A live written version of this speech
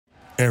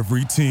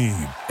Every team,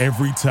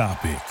 every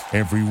topic,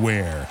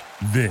 everywhere.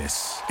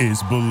 This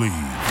is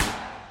Believe.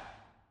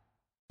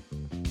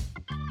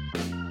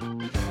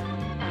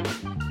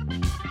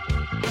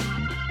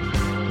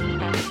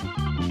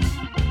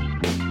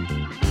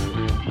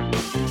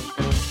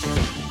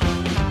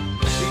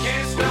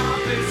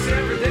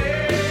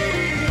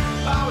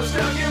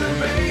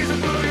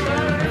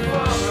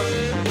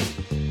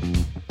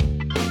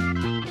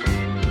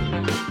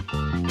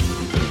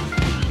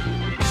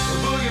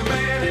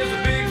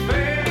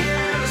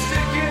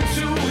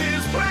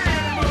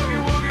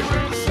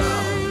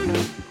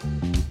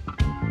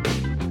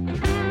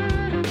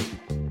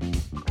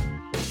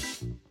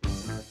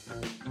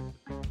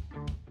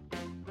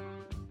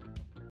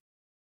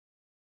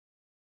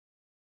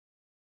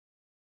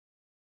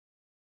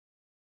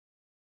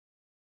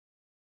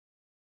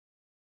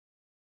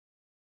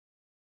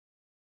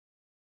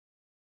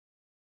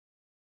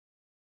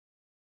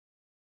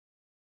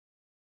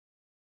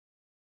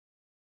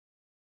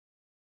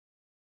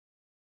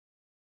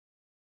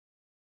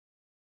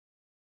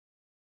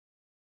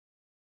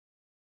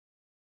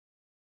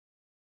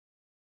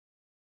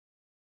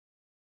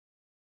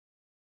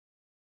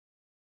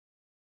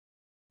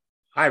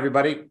 Hi,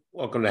 everybody.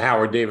 Welcome to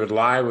Howard David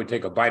Live. We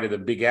take a bite of the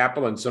Big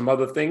Apple and some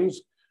other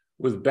things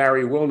with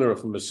Barry Wilner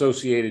from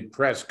Associated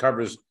Press,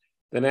 covers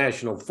the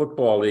National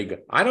Football League.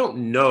 I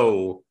don't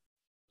know,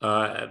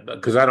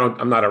 because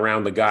I'm not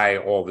around the guy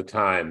all the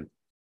time,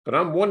 but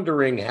I'm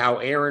wondering how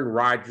Aaron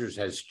Rodgers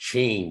has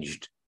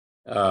changed,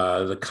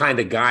 the kind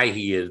of guy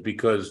he is,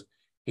 because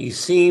he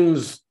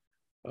seems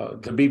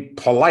to be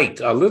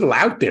polite, a little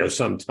out there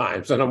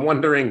sometimes. And I'm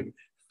wondering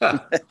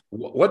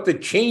what the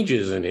change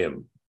is in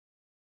him.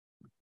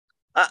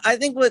 I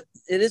think what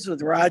it is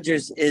with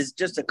Rodgers is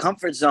just a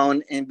comfort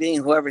zone in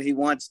being whoever he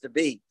wants to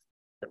be.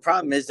 The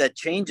problem is that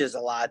changes a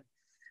lot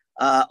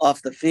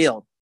off the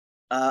field.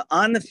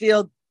 On the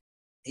field,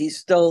 he's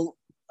still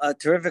a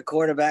terrific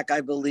quarterback,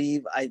 I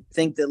believe. I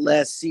think that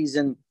last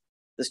season,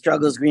 the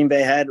struggles Green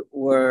Bay had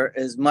were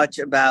as much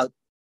about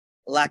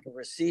lack of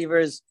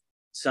receivers,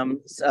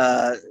 some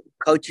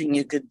coaching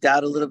you could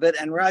doubt a little bit,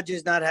 and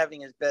Rodgers not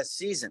having his best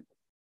season.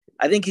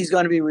 I think he's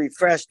going to be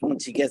refreshed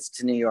once he gets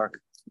to New York.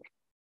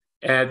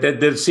 And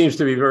there seems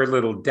to be very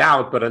little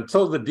doubt, but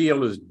until the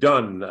deal is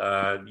done,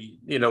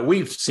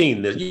 we've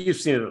seen this. You've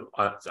seen it,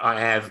 I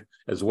have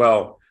as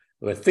well.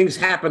 But things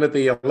happen at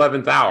the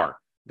 11th hour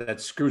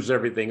that screws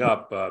everything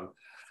up.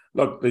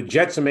 Look, the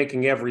Jets are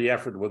making every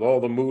effort with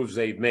all the moves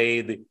they've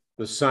made,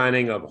 the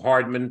signing of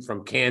Hardman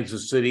from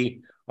Kansas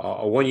City,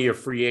 a one-year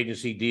free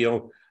agency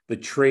deal, the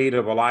trade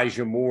of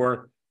Elijah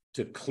Moore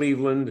to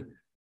Cleveland,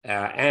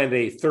 and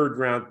a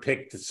third-round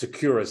pick to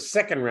secure a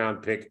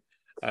second-round pick.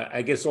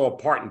 I guess all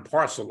part and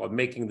parcel of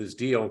making this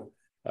deal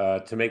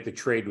to make the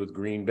trade with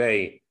Green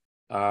Bay.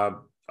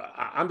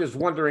 I'm just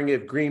wondering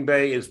if Green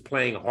Bay is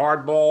playing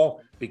hardball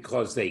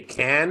because they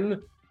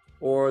can,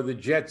 or the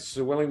Jets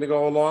are willing to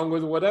go along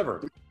with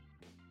whatever.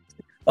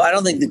 Well, I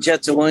don't think the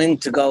Jets are willing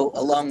to go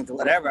along with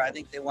whatever. I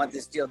think they want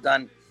this deal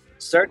done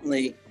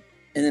certainly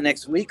in the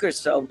next week or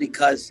so,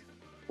 because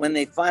when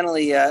they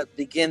finally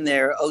begin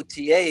their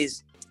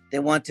OTAs, they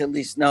want to at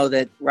least know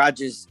that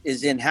Rodgers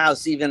is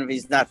in-house, even if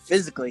he's not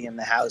physically in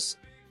the house,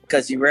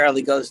 because he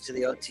rarely goes to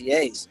the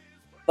OTAs.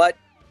 But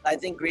I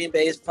think Green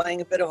Bay is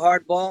playing a bit of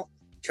hardball,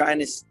 trying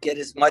to get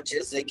as much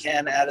as they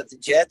can out of the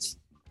Jets.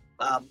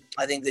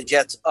 I think the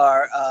Jets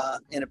are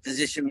in a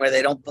position where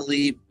they don't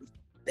believe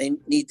they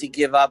need to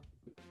give up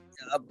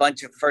a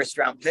bunch of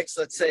first-round picks,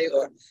 let's say,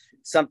 or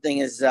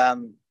something as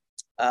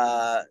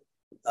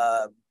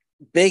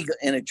big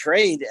in a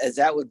trade as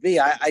that would be.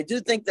 I do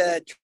think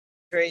that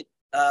trade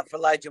for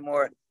Elijah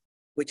Moore,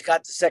 which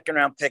got the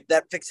second-round pick.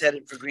 That pick's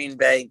headed for Green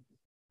Bay,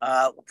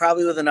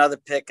 probably with another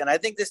pick. And I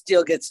think this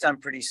deal gets done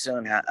pretty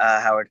soon,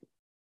 Howard.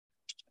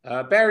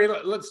 Barry,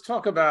 let's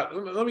talk about,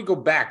 let me go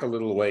back a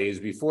little ways.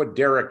 Before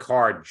Derek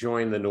Carr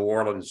joined the New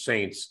Orleans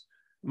Saints,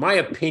 my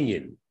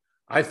opinion,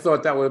 I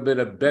thought that would have been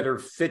a better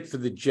fit for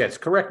the Jets.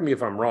 Correct me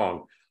if I'm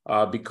wrong,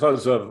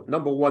 because of,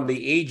 number one,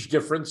 the age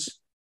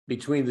difference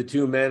between the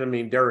two men. I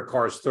mean, Derek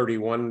Carr's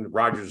 31,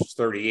 Rodgers is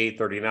 38,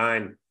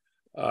 39.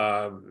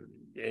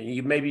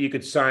 Maybe you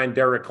could sign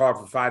Derek Carr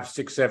for 5,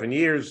 6, 7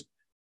 years.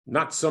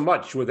 Not so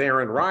much with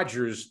Aaron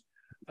Rodgers.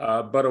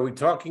 But are we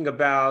talking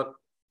about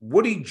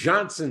Woody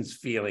Johnson's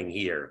feeling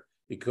here?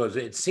 Because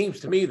it seems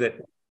to me that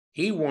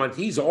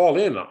he's all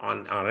in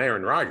on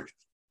Aaron Rodgers.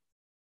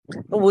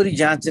 Well, Woody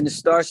Johnson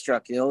is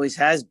starstruck. He always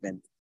has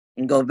been.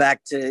 And go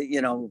back to,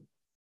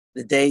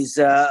 the days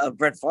of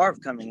Brett Favre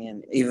coming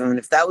in, even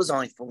if that was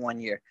only for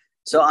 1 year.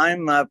 So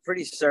I'm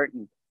pretty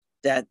certain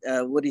that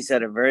Woody's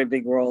had a very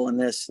big role in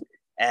this,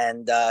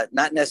 and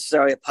not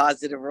necessarily a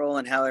positive role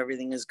in how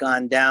everything has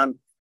gone down.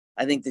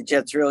 I think the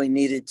Jets really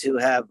needed to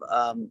have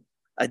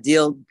a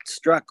deal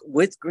struck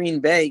with Green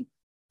Bay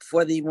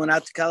before they went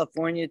out to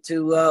California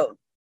to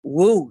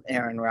woo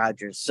Aaron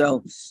Rodgers.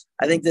 So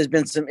I think there's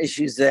been some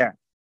issues there.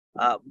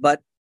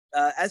 But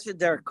as for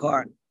Derek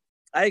Carr,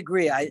 I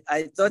agree.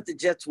 I thought the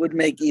Jets would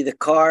make either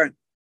Carr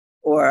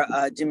or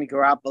Jimmy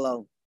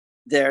Garoppolo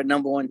their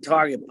number one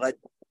target. But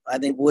I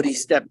think Woody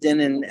stepped in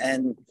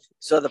and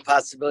saw the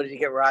possibility to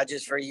get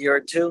Rodgers for a year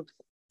or two.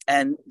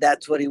 And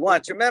that's what he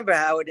wants. Remember,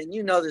 Howard, and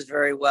you know this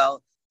very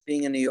well,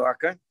 being a New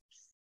Yorker,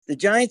 the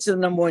Giants are the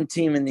number one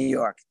team in New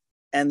York.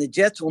 And the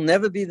Jets will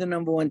never be the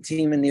number one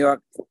team in New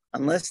York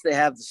unless they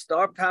have the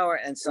star power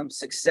and some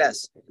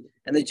success.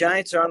 And the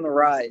Giants are on the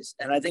rise.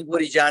 And I think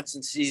Woody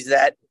Johnson sees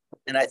that.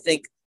 And I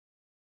think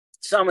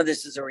some of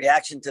this is a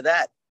reaction to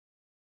that.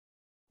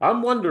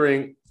 I'm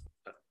wondering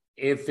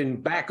if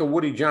in back of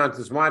Woody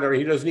Johnson's mind, or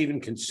he doesn't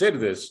even consider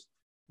this,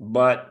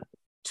 but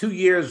 2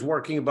 years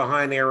working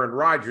behind Aaron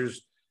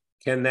Rodgers,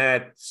 can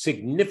that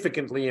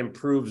significantly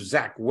improve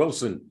Zach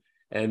Wilson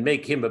and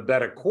make him a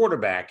better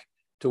quarterback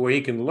to where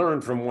he can learn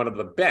from one of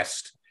the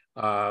best?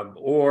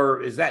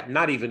 Or is that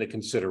not even a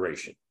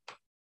consideration?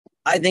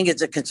 I think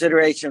it's a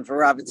consideration for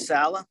Robert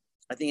Saleh.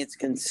 I think it's a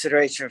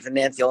consideration for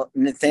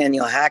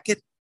Nathaniel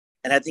Hackett.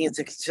 And I think it's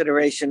a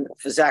consideration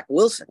for Zach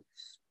Wilson.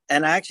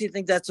 And I actually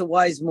think that's a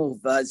wise move.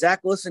 Zach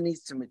Wilson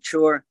needs to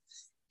mature.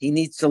 He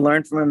needs to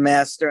learn from a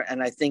master.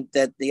 And I think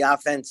that the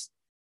offense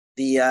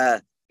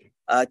the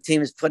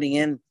team is putting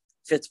in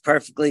fits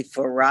perfectly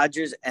for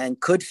Rodgers and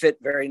could fit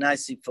very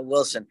nicely for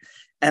Wilson.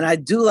 And I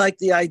do like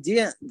the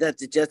idea that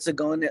the Jets are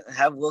going to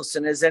have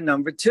Wilson as their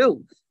number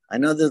two. I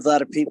know there's a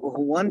lot of people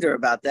who wonder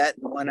about that.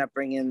 And why not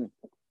bring in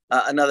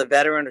another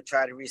veteran or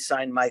try to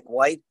re-sign Mike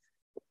White?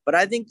 But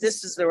I think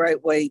this is the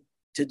right way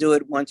to do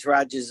it once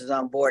Rodgers is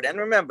on board. And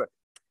remember,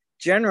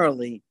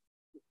 generally,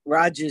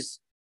 Rodgers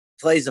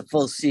plays a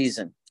full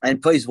season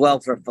and plays well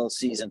for a full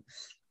season.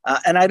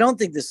 And I don't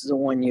think this is a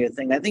one-year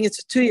thing. I think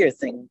it's a 2-year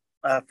thing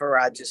for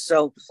Rodgers.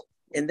 So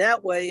in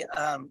that way,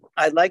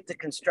 I like the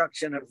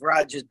construction of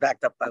Rodgers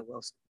backed up by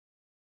Wilson.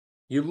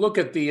 You look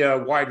at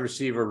the wide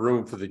receiver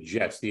room for the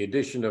Jets, the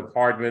addition of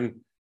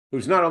Hardman,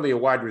 who's not only a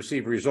wide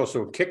receiver, he's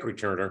also a kick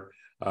returner.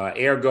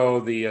 Ergo,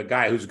 the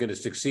guy who's going to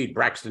succeed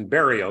Braxton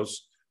Berrios,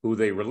 who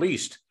they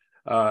released.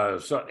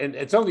 And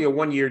it's only a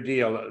 1-year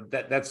deal.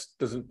 That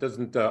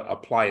doesn't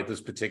apply at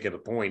this particular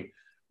point.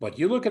 But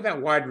you look at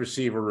that wide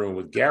receiver room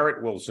with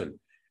Garrett Wilson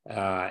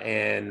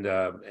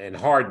and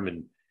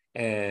Hardman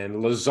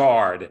and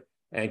Lazard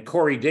and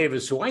Corey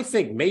Davis, who I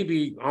think may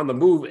be on the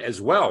move as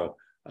well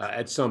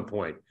at some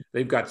point.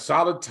 They've got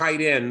solid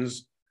tight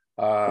ends,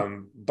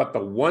 but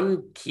the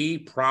one key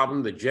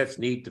problem the Jets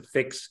need to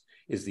fix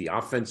is the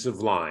offensive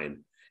line.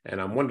 And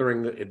I'm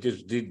wondering if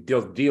just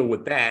they'll deal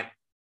with that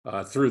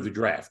through the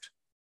draft.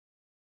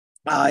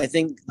 I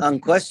think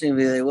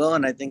unquestionably they will,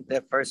 and I think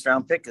their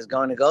first-round pick is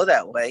going to go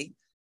that way.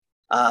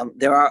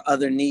 There are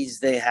other needs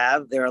they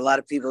have. There are a lot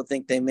of people who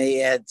think they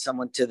may add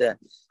someone to the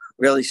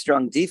really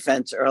strong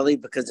defense early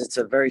because it's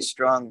a very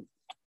strong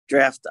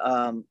draft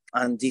on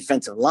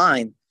defensive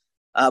line.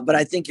 But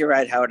I think you're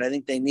right, Howard. I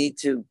think they need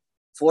to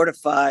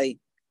fortify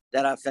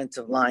that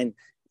offensive line.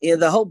 You know,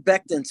 the whole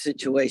Becton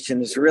situation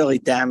has really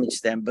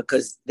damaged them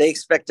because they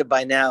expected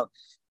by now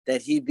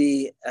that he'd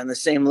be on the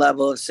same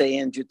level of, say,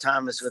 Andrew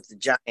Thomas with the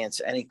Giants,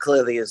 and he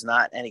clearly is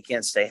not, and he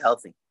can't stay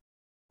healthy.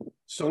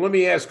 So let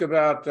me ask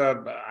about,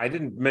 I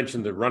didn't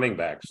mention the running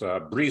backs.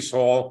 Breece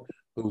Hall,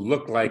 who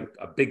looked like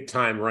a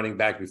big-time running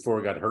back before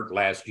he got hurt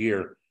last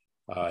year.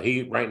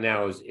 He right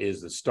now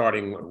is the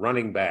starting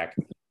running back.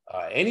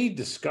 Any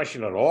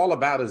discussion at all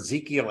about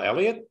Ezekiel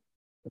Elliott?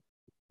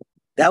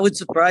 That would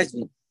surprise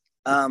me.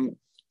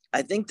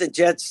 I think the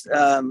Jets,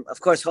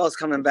 of course, Hall's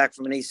coming back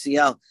from an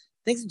ACL.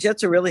 I think the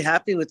Jets are really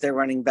happy with their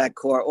running back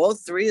core. All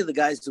three of the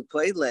guys who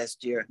played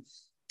last year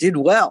did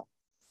well.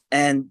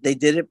 And they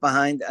did it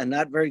behind a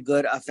not very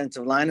good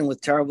offensive line and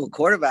with terrible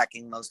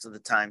quarterbacking most of the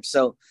time.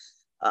 So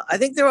I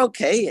think they're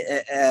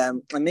okay,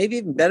 and maybe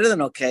even better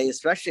than okay,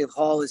 especially if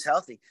Hall is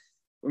healthy.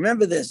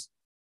 Remember this,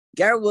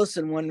 Garrett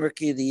Wilson won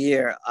Rookie of the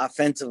Year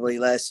offensively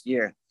last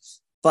year.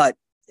 But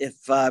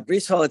if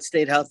Breece Hall had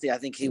stayed healthy, I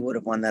think he would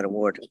have won that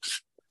award.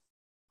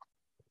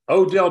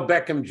 Odell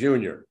Beckham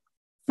Jr.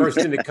 First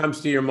thing that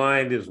comes to your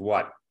mind is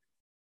what?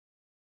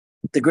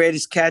 The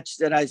greatest catch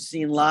that I've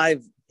seen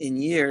live in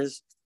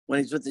years when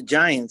he's with the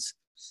Giants.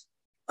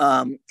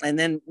 And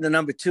then the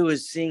number two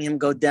is seeing him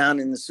go down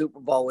in the Super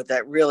Bowl with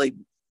that really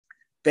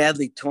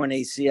badly torn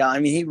ACL. I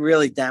mean, he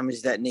really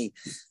damaged that knee.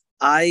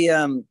 I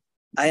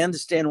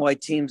understand why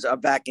teams are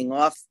backing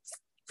off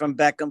from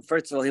Beckham.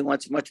 First of all, he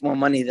wants much more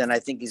money than I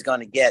think he's going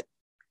to get.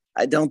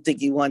 I don't think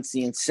he wants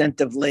the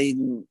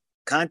incentive-laden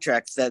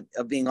contracts that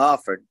are being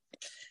offered.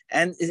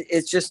 And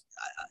it's just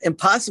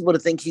impossible to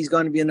think he's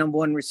going to be a number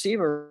one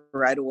receiver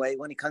right away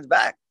when he comes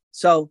back.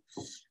 So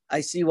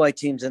I see why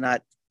teams are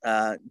not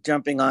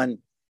jumping on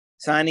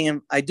signing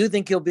him. I do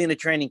think he'll be in a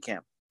training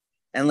camp,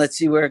 and let's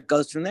see where it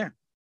goes from there.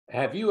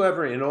 Have you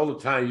ever, in all the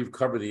time you've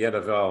covered the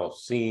NFL,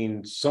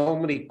 seen so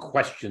many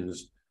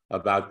questions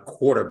about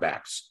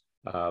quarterbacks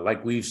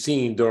like we've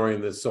seen during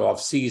this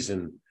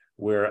offseason,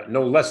 where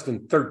no less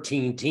than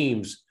 13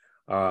 teams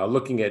are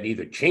looking at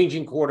either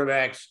changing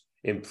quarterbacks,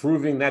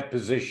 improving that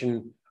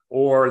position,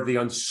 or the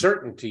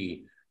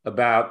uncertainty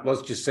about,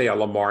 let's just say, a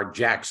Lamar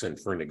Jackson,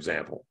 for an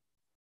example?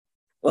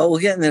 Well, we'll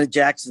get into the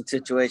Jackson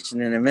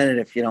situation in a minute,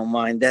 if you don't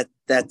mind.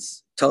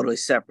 That's totally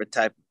separate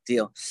type of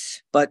deal.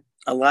 But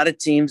a lot of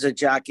teams are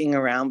jockeying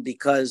around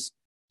because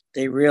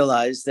they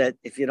realize that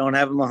if you don't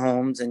have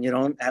Mahomes and you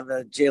don't have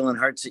a Jalen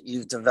Hurts that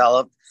you've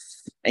developed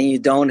and you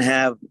don't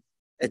have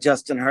a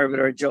Justin Herbert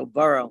or a Joe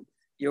Burrow,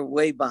 you're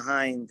way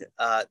behind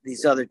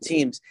these other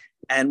teams.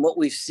 And what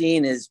we've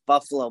seen is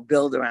Buffalo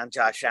build around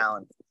Josh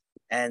Allen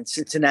and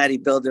Cincinnati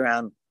build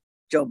around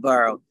Joe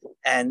Burrow,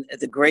 and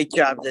the great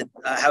job that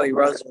Howie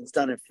Roseman's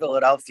done in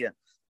Philadelphia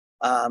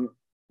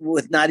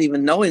with not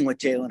even knowing what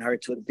Jalen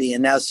Hurts would be,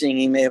 and now seeing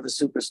he may have a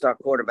superstar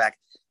quarterback.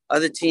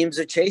 Other teams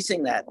are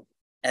chasing that,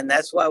 and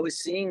that's why we're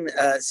seeing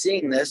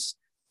this.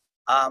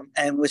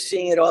 And we're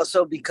seeing it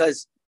also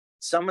because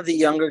some of the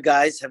younger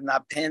guys have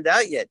not panned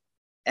out yet,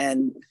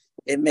 and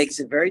it makes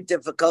it very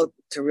difficult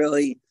to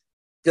really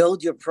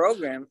build your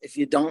program if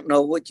you don't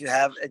know what you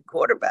have at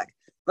quarterback.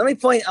 I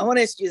want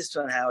to ask you this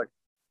one, Howard,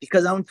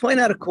 because I want to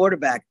point out a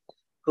quarterback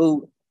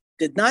who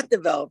did not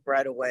develop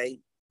right away,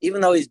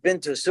 even though he's been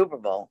to a Super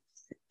Bowl,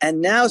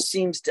 and now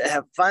seems to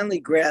have finally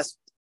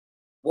grasped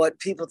what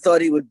people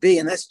thought he would be,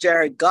 and that's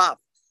Jared Goff.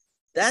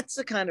 That's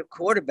the kind of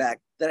quarterback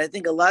that I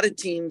think a lot of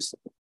teams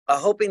are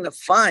hoping to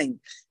find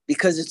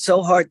because it's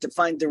so hard to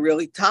find the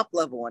really top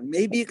level one.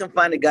 Maybe you can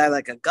find a guy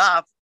like a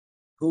Goff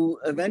who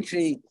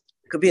eventually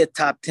could be a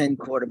top 10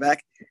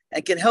 quarterback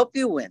and can help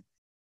you win.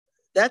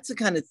 That's the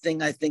kind of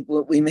thing I think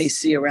what we may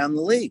see around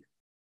the league.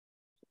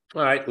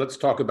 All right, let's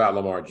talk about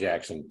Lamar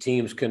Jackson.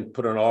 Teams can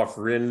put an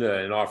offer in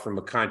and offer him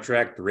a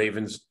contract. The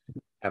Ravens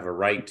have a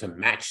right to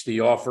match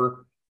the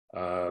offer.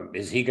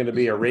 Is he going to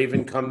be a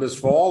Raven come this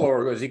fall,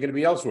 or is he going to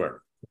be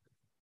elsewhere?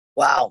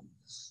 Wow.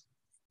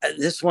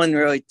 This one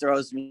really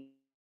throws me.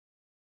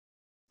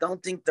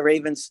 Don't think the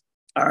Ravens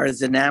are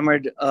as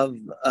enamored of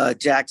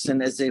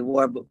Jackson as they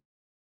were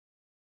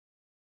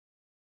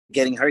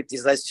getting hurt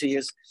these last 2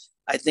 years.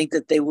 I think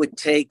that they would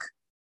take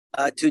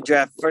 2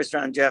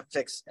 first-round draft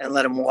picks and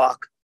let him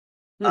walk.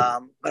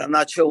 But I'm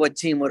not sure what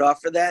team would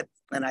offer that.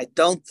 And I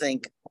don't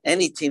think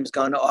any team's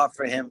going to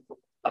offer him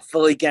a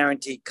fully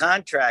guaranteed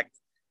contract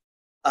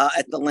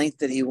at the length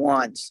that he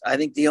wants. I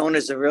think the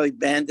owners are really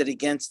banded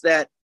against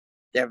that.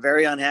 They're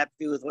very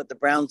unhappy with what the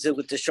Browns did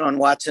with Deshaun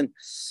Watson,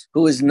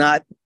 who is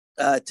not,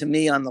 to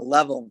me, on the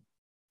level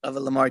of a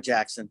Lamar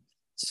Jackson.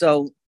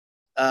 So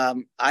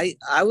I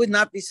would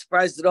not be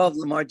surprised at all if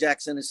Lamar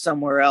Jackson is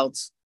somewhere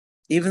else,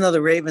 even though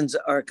the Ravens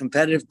are a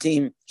competitive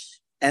team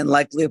and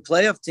likely a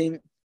playoff team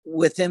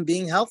with him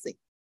being healthy.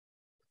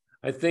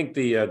 I think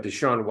the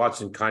Deshaun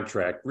Watson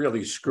contract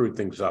really screwed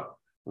things up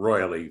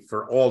royally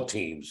for all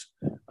teams.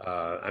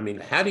 I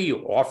mean, how do you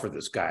offer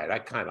this guy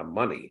that kind of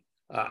money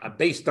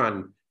based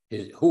on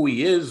who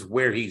he is,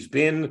 where he's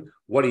been,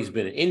 what he's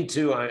been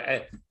into?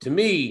 To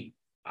me,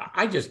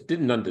 I just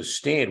didn't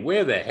understand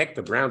where the heck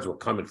the Browns were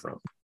coming from.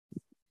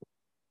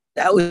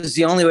 That was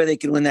the only way they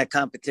could win that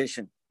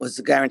competition, was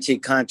the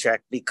guaranteed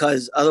contract,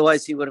 because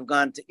otherwise he would have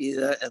gone to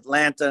either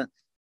Atlanta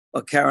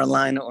or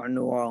Carolina or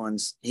New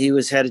Orleans. He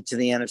was headed to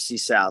the NFC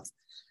South.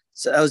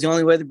 So that was the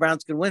only way the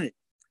Browns could win it.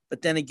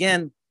 But then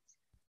again,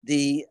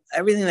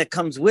 everything that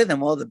comes with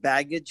him, all the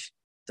baggage,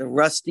 the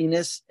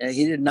rustiness,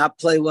 he did not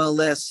play well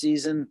last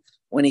season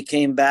when he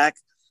came back.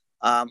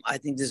 I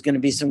think there's going to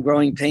be some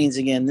growing pains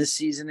again this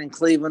season in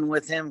Cleveland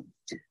with him.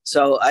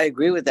 So I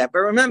agree with that.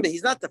 But remember,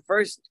 he's not the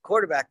first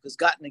quarterback who's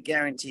gotten a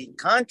guaranteed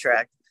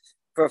contract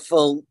for a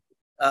full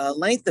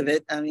length of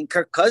it. I mean,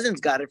 Kirk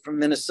Cousins got it from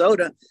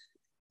Minnesota,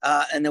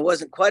 and there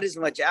wasn't quite as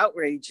much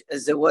outrage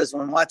as there was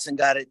when Watson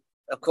got it.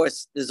 Of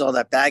course, there's all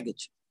that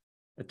baggage.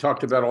 I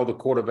talked about all the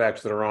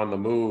quarterbacks that are on the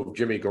move.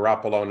 Jimmy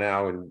Garoppolo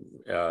now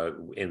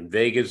in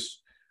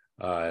Vegas,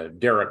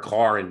 Derek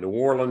Carr in New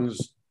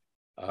Orleans.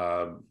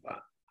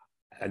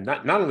 And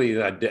not only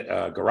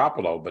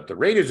Garoppolo, but the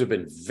Raiders have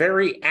been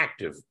very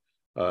active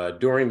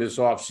during this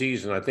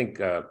offseason. I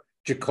think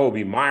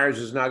Jacoby Myers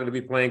is now going to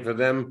be playing for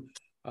them.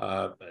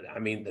 I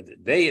mean,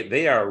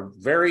 they are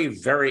very,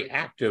 very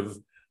active.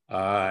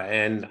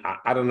 And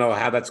I don't know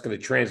how that's going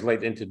to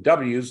translate into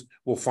W's.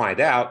 We'll find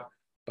out.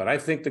 But I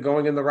think they're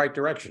going in the right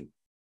direction.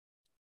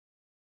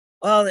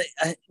 Well,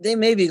 they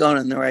may be going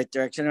in the right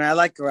direction. I mean, I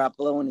like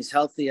Garoppolo when he's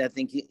healthy. I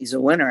think he's a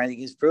winner. I think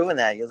he's proven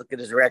that. You look at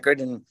his record,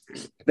 and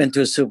been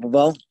to a Super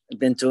Bowl,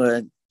 been to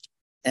a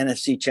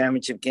NFC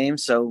Championship game.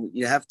 So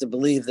you have to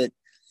believe that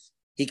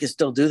he can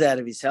still do that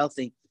if he's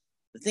healthy.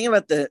 The thing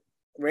about the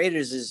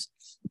Raiders is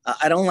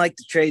I don't like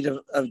the trade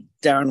of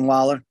Darren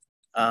Waller.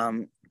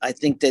 I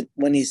think that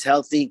when he's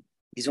healthy,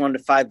 he's one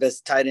of the 5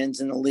 best tight ends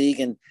in the league,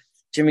 and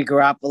Jimmy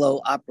Garoppolo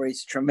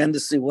operates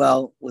tremendously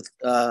well with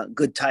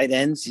good tight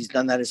ends. He's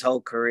done that his whole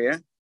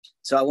career.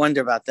 So I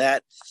wonder about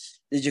that.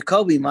 The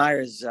Jacoby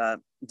Myers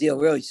deal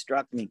really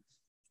struck me.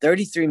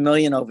 $33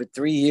 million over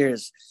 3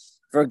 years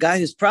for a guy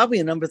who's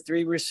probably a number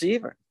 3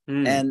 receiver.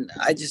 And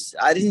I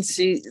didn't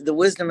see the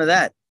wisdom of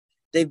that.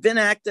 They've been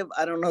active.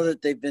 I don't know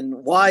that they've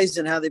been wise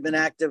in how they've been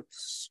active.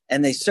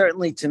 And they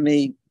certainly, to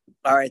me,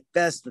 are at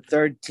best the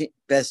third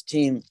best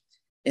team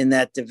in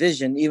that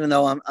division, even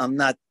though I'm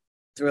not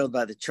thrilled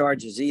by the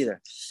Chargers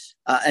either.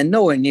 and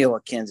nowhere near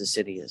what Kansas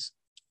City is.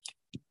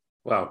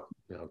 Well,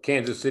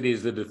 Kansas City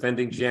is the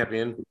defending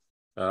champion.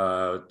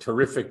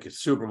 Terrific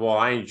Super Bowl.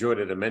 I enjoyed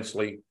it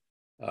immensely.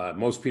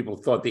 Most people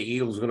thought the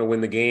Eagles were going to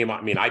win the game.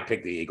 I mean, I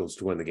picked the Eagles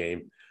to win the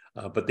game,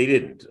 but they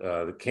didn't.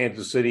 The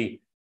Kansas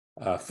City,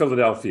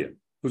 Philadelphia,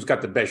 who's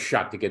got the best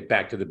shot to get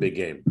back to the big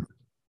game?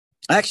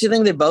 I actually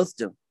think they both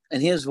do.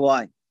 And here's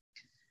why.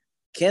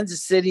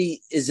 Kansas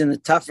City is in a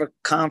tougher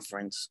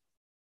conference,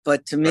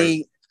 but to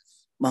me,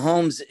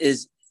 Mahomes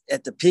is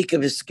at the peak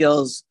of his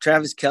skills.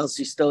 Travis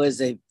Kelce still is.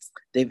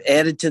 They've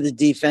added to the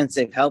defense.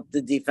 They've helped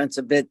the defense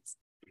a bit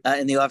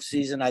in the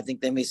offseason. I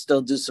think they may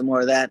still do some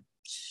more of that.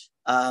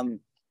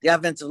 The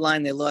offensive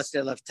line, they lost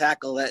their left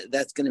tackle.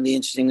 That's going to be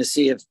interesting to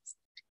see if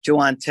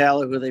Juwan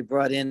Taylor, who they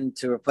brought in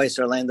to replace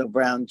Orlando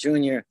Brown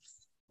Jr.,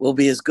 will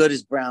be as good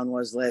as Brown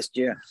was last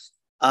year.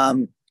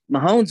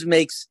 Mahomes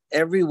makes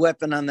every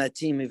weapon on that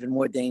team even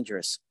more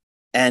dangerous.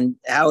 And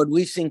Howard,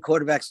 we've seen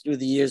quarterbacks through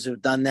the years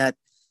who've done that.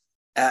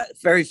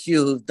 Very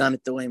few who've done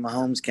it the way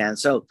Mahomes can.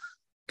 So,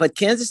 but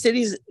Kansas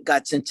City's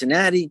got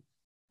Cincinnati,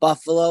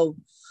 Buffalo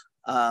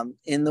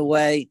in the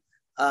way.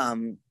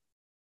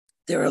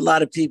 There are a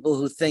lot of people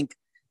who think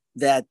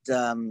that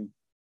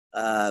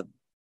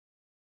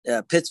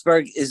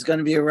Pittsburgh is going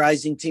to be a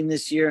rising team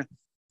this year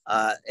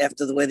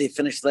after the way they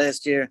finished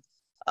last year.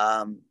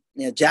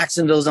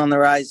 Jacksonville's on the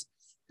rise.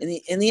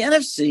 In the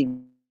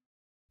NFC,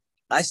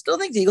 I still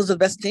think the Eagles are the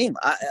best team.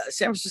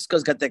 San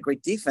Francisco's got that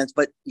great defense,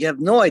 but you have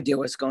no idea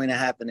what's going to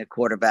happen at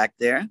quarterback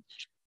there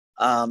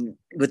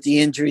with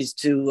the injuries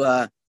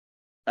to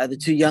the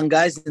two young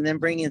guys. And then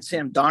bringing in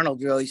Sam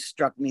Darnold really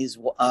struck me as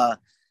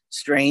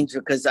strange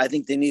because I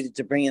think they needed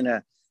to bring in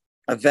a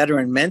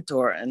veteran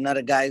mentor and not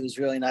a guy who's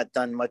really not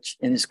done much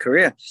in his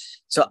career.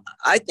 So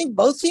I think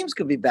both teams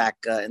could be back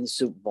in the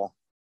Super Bowl.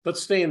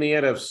 Let's stay in the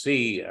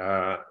NFC.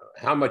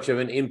 How much of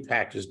an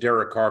impact is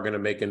Derek Carr going to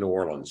make in New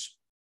Orleans?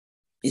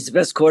 He's the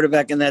best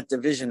quarterback in that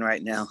division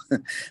right now. I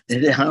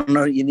don't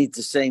know. You need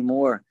to say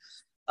more.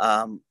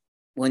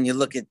 When you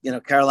look at,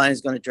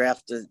 Carolina's going to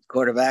draft a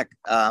quarterback,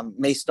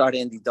 may start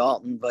Andy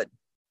Dalton, but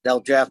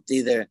they'll draft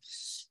either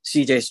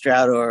CJ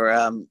Stroud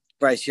or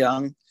Bryce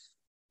Young.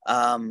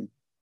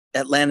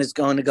 Atlanta's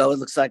going to go, it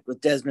looks like,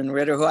 with Desmond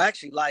Ridder, who I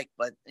actually like,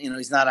 but,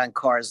 he's not on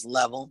Carr's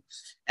level.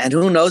 And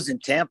who knows in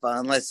Tampa,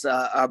 unless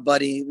our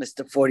buddy,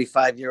 Mr.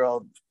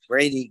 45-year-old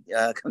Brady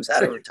comes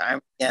out of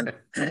retirement again.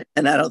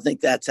 And I don't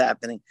think that's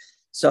happening.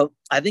 So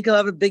I think he'll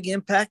have a big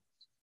impact.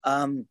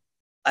 I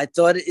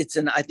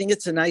think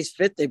it's a nice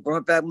fit. They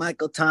brought back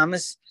Michael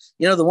Thomas.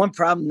 The one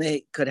problem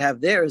they could have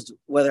there is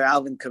whether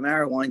Alvin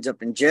Kamara winds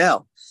up in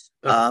jail.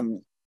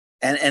 And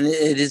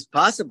it is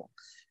possible.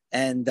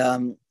 And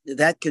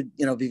that could,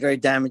 be very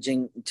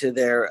damaging to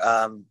their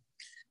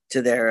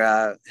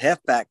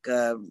halfback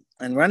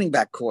and running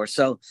back core.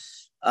 So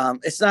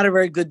it's not a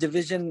very good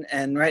division.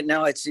 And right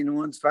now I'd see New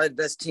Orleans probably the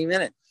best team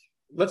in it.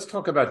 Let's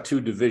talk about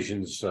two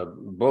divisions,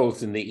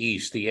 both in the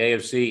East, the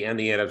AFC and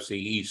the NFC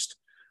East.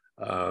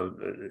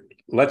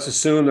 Let's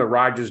assume the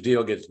Rodgers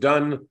deal gets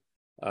done.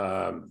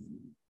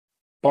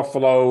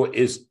 Buffalo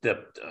is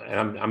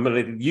I'm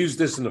going to use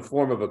this in the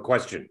form of a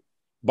question.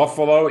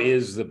 Buffalo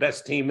is the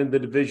best team in the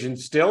division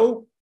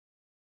still?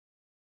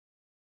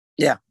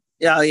 Yeah.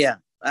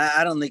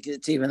 I don't think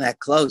it's even that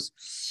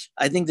close.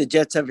 I think the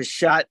Jets have a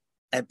shot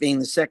at being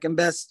the second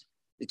best.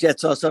 The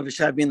Jets also have a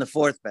shot at being the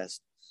fourth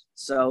best.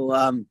 So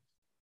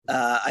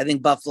I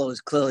think Buffalo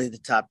is clearly the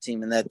top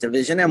team in that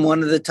division and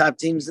one of the top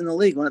teams in the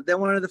league. They're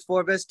one of the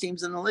four best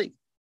teams in the league.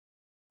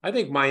 I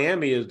think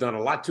Miami has done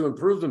a lot to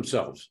improve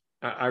themselves.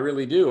 I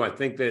really do. I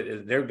think that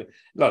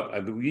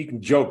you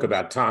can joke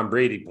about Tom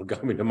Brady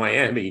coming to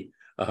Miami,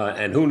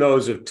 and who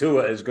knows if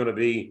Tua is going to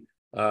be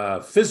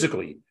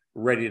physically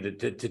ready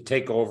to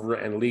take over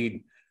and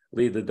lead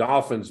the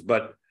Dolphins.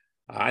 But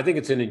I think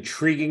it's an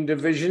intriguing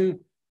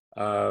division.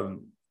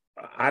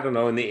 I don't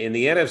know. In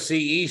the NFC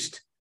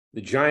East,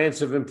 the Giants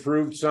have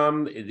improved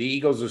some. The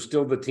Eagles are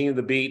still the team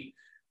to beat.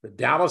 The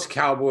Dallas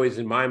Cowboys,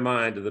 in my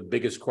mind, are the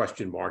biggest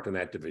question mark in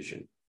that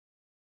division.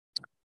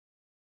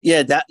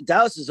 Yeah,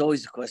 Dallas is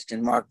always a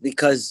question mark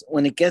because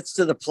when it gets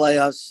to the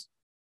playoffs,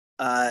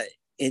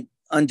 it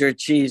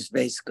underachieves,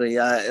 basically.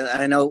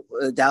 I know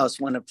Dallas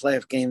won a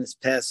playoff game this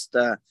past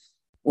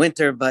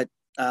winter, but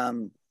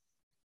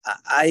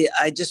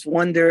I just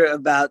wonder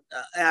about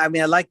I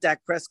like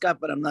Dak Prescott,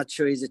 but I'm not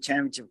sure he's a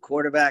championship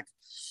quarterback.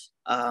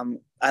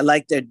 I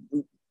like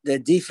their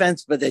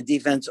defense, but their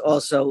defense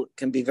also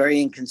can be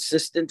very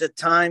inconsistent at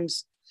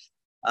times.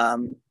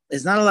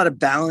 There's not a lot of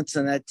balance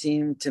on that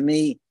team to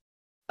me.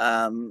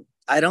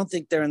 I don't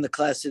think they're in the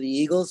class of the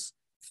Eagles.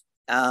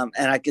 And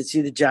I could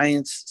see the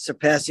Giants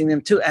surpassing them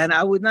too. And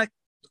I would not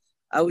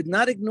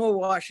ignore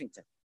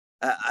Washington.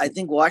 I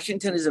think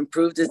Washington has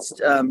improved its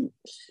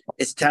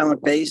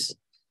talent base.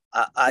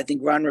 I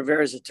think Ron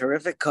Rivera is a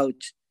terrific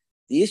coach.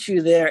 The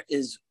issue there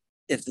is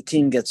if the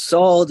team gets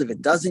sold, if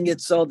it doesn't get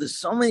sold, there's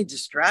so many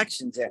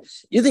distractions there.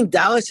 You think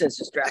Dallas has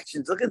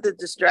distractions? Look at the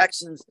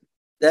distractions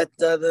that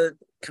the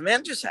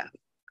Commanders have.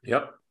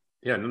 Yep.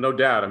 Yeah, no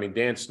doubt.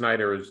 Dan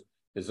Snyder is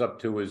is up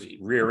to his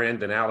rear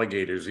end and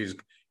alligators. He's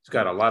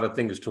got a lot of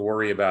things to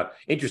worry about.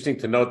 Interesting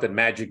to note that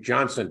Magic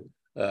Johnson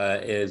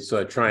is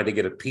trying to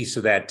get a piece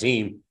of that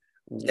team,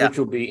 which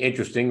will be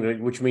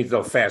interesting, which means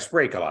they'll fast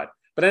break a lot.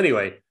 But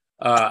anyway,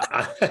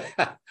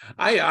 the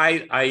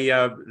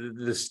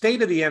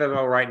state of the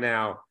NFL right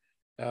now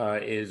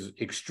is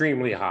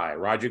extremely high.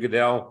 Roger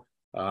Goodell,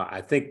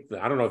 I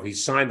don't know if he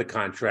signed the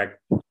contract.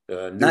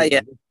 Not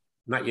yet.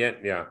 Not yet,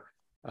 yeah.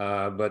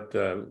 But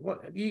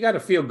you got to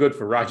feel good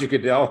for Roger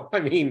Goodell. I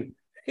mean,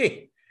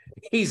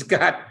 he's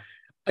got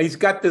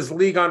this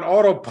league on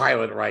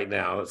autopilot right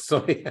now.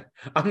 So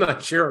I'm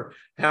not sure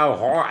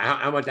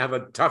how much of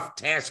a tough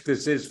task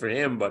this is for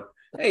him, but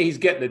hey, he's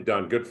getting it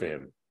done. Good for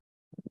him.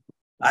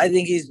 I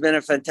think he's been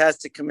a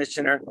fantastic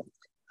commissioner.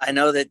 I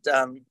know that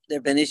there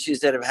have been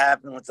issues that have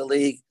happened with the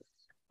league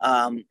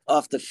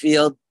off the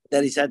field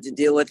that he's had to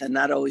deal with and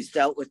not always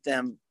dealt with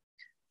them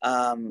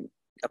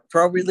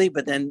appropriately,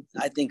 but then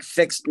I think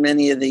fixed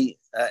many of the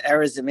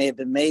errors that may have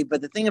been made.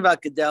 But the thing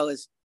about Goodell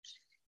is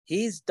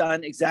he's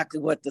done exactly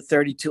what the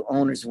 32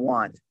 owners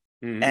want.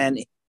 Mm-hmm.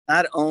 And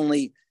not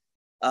only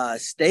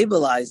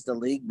stabilized the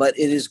league, but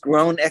it has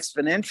grown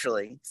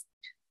exponentially.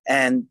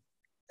 And,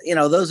 you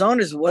know, those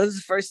owners, what is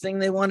the first thing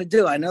they want to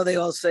do? I know they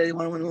all say they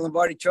want to win the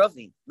Lombardi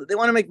Trophy, but they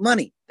want to make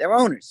money. They're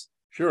owners.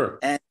 Sure.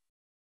 And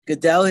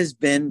Goodell has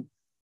been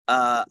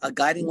a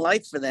guiding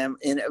light for them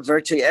in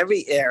virtually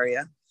every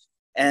area.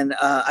 And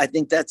I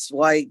think that's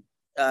why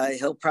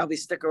he'll probably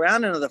stick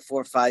around another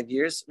 4 or 5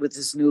 years with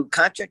this new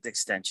contract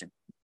extension.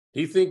 Do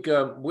you think,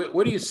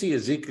 where do you see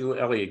Ezekiel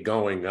Elliott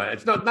going?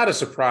 It's not a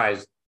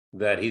surprise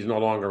that he's no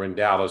longer in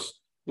Dallas.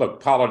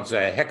 Look, Pollard's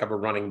a heck of a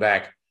running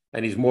back,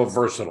 and he's more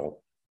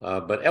versatile.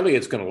 But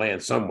Elliott's going to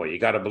land somewhere. You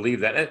got to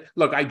believe that. And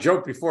look, I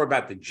joked before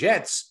about the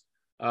Jets,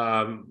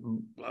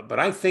 but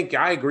I think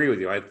I agree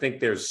with you. I think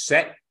they're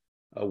set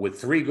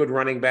with 3 good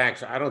running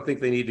backs. I don't think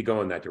they need to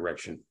go in that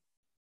direction.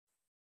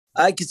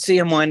 I could see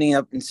him winding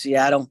up in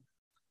Seattle.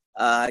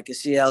 I could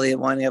see Elliott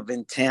winding up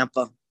in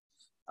Tampa.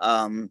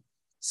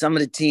 Some of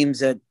the teams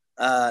that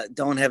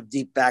don't have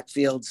deep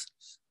backfields,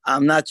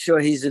 I'm not sure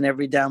he's an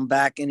every down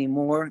back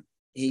anymore.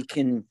 He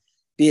can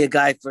be a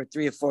guy for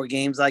 3 or 4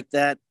 games like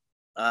that.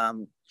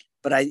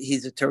 But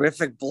he's a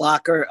terrific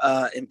blocker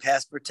in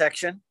pass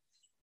protection.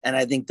 And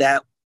I think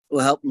that will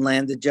help him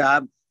land the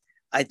job.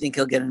 I think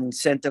he'll get an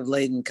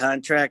incentive-laden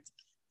contract,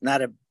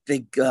 not a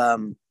big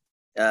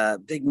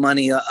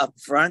money up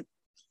front.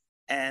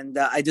 And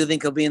I do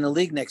think he'll be in the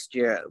league next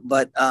year.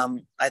 But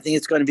I think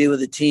it's going to be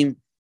with a team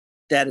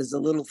that is a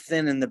little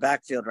thin in the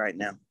backfield right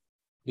now.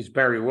 He's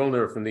Barry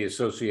Wilner from the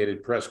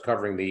Associated Press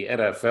covering the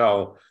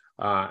NFL.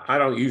 I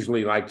don't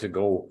usually like to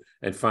go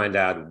and find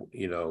out,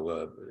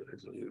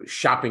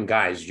 shopping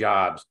guys'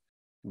 jobs,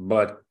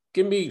 but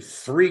give me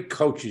 3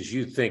 coaches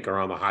you think are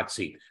on the hot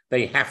seat.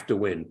 They have to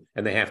win,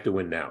 and they have to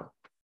win now.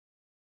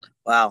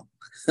 Wow.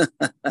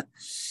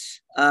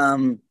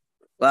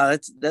 Wow,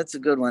 that's a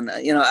good one.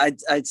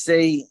 I'd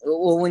say,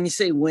 well, when you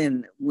say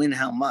win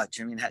how much?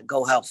 I mean,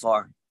 go how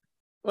far?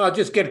 Well,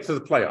 just get it to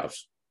the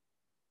playoffs.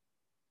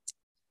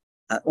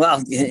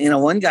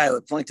 One guy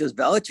would point to is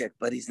Belichick,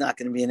 but he's not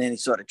going to be in any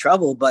sort of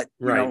trouble. But,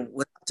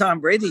 with Tom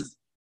Brady,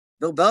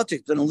 Bill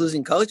Belichick's been a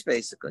losing coach,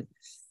 basically.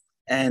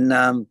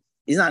 And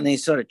he's not in any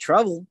sort of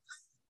trouble.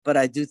 But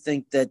I do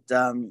think that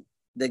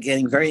they're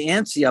getting very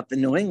antsy up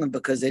in New England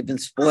because they've been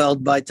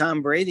spoiled by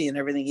Tom Brady and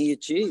everything he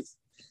achieved.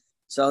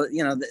 So,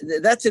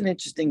 that's an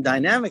interesting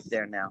dynamic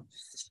there now.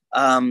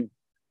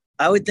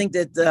 I would think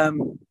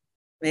that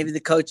maybe the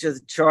coach of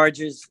the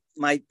Chargers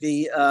might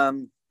be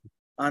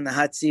on the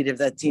hot seat if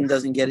that team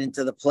doesn't get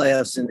into the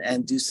playoffs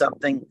and do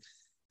something.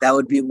 That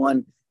would be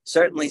one.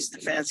 Certainly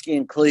Stefanski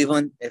in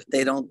Cleveland, if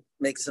they don't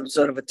make some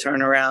sort of a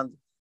turnaround,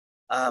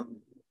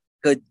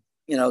 could,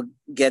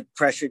 get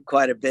pressured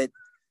quite a bit.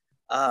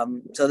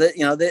 So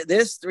that,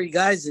 there's 3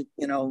 guys that,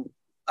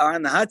 are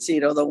on the hot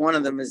seat, although one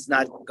of them is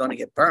not going to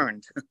get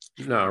burned.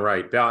 No,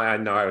 right.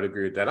 I would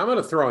agree with that. I'm going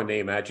to throw a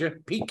name at you.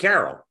 Pete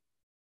Carroll.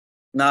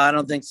 No, I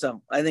don't think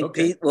so. I think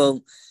Pete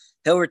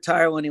he'll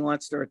retire when he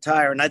wants to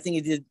retire. And I think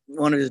he did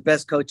one of his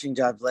best coaching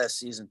jobs last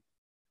season.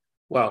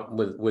 Well,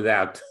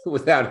 without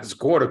his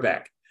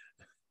quarterback,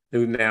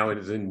 who now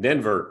is in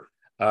Denver.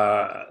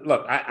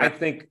 Look, I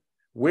think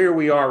where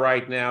we are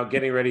right now,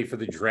 getting ready for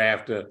the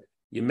draft,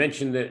 you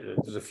mentioned that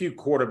there's a few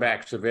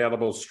quarterbacks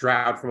available,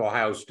 Stroud from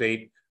Ohio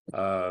State,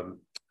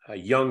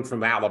 Young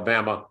from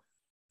Alabama.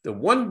 The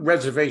one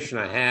reservation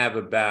I have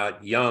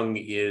about Young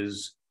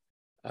is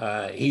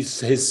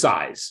his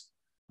size.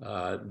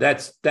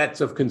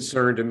 That's of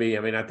concern to me.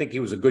 I mean, I think he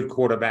was a good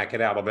quarterback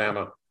at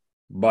Alabama,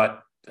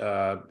 but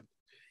I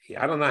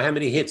don't know how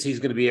many hits he's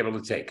going to be able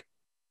to take.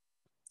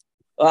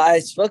 Well, I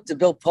spoke to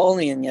Bill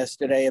Polian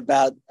yesterday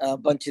about a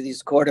bunch of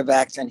these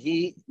quarterbacks, and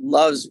he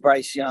loves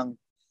Bryce Young,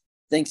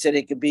 thinks that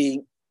it could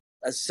be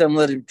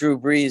similar to Drew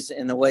Brees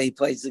in the way he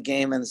plays the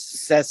game and the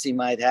success he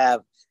might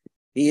have.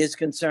 He is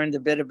concerned a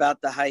bit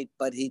about the height,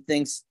 but he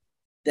thinks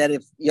that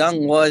if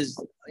Young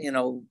was,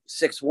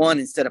 6'1"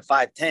 instead of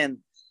 5'10",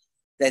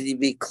 that he'd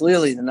be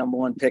clearly the number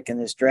one pick in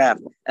this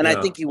draft. And Yeah.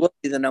 I think he will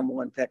be the number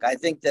one pick. I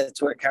think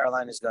that's where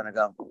Carolina's going to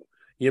go.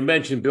 You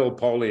mentioned Bill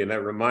Polian, and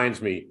that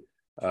reminds me,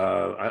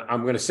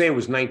 I'm going to say it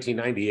was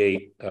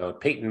 1998.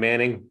 Peyton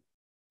Manning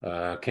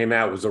came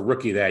out, was a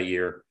rookie that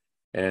year,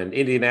 and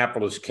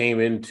Indianapolis came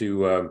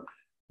into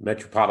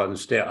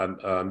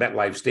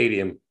MetLife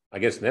Stadium. I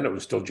guess then it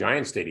was still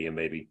Giant Stadium,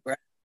 maybe, right,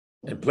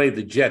 and played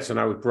the Jets. And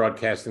I was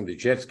broadcasting the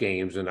Jets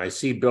games, and I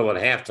see Bill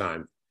at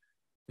halftime.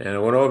 And I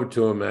went over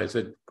to him and I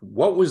said,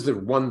 what was the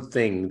one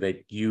thing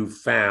that you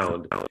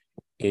found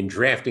in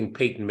drafting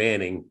Peyton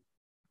Manning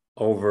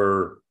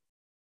over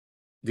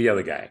the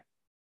other guy?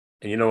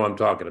 And you know what I'm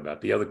talking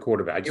about, the other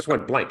quarterback. I just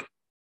went blank.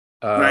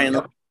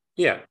 Ryan.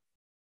 Yeah.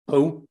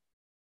 Who?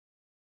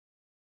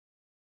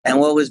 And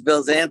what was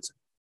Bill's answer?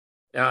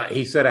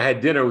 He said, I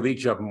had dinner with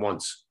each of them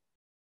once.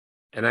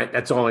 And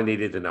that's all I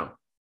needed to know.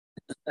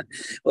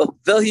 Well,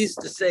 Bill used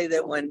to say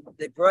that when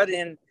they brought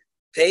in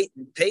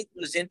Peyton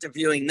was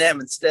interviewing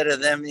them instead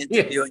of them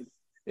interviewing.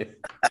 Yeah.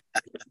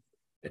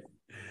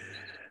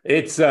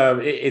 It's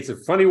a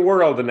funny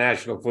world, the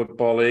National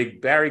Football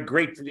League. Barry,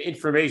 great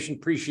information.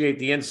 Appreciate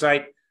the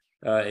insight.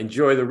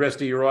 Enjoy the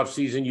rest of your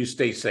offseason. You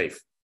stay safe.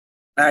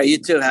 All right, you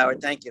too,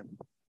 Howard. Thank you.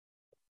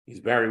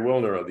 He's Barry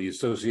Wilner of the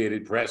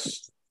Associated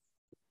Press.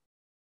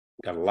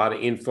 Got a lot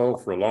of info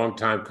for a long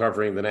time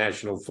covering the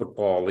National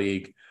Football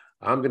League.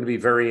 I'm going to be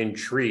very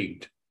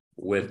intrigued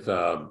with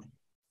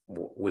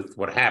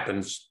what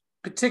happens,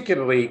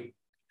 particularly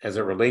as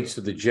it relates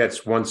to the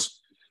Jets once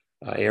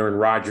Aaron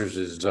Rodgers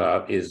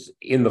is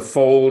in the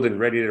fold and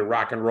ready to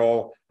rock and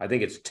roll. I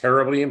think it's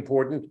terribly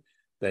important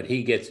that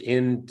he gets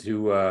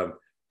into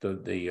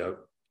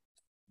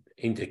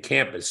into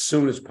camp as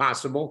soon as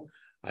possible.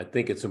 I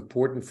think it's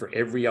important for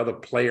every other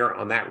player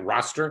on that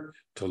roster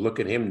to look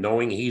at him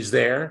knowing he's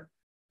there,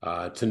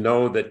 to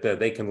know that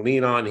they can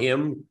lean on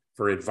him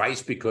for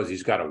advice because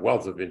he's got a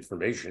wealth of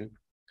information.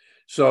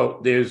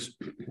 So there's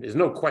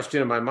no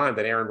question in my mind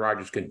that Aaron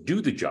Rodgers can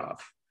do the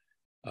job.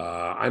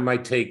 I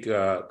might take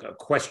a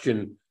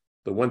question,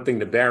 the one thing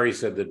that Barry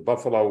said, that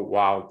Buffalo,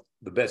 while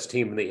the best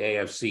team in the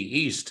AFC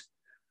East,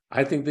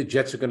 I think the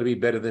Jets are going to be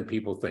better than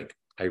people think.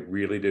 I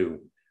really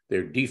do.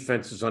 Their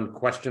defense is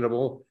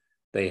unquestionable.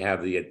 They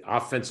have the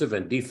offensive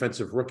and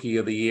defensive rookie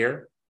of the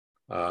year.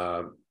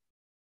 I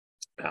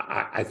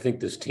think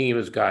this team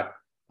has got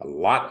a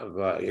lot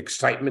of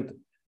excitement.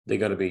 They're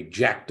going to be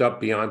jacked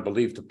up beyond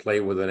belief to play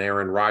with an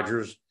Aaron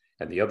Rodgers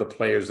and the other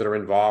players that are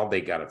involved.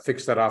 They got to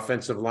fix that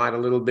offensive line a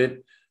little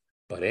bit.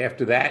 But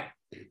after that,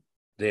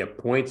 their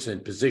points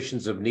and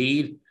positions of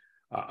need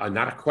are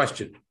not a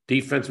question.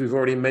 Defense, we've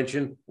already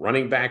mentioned.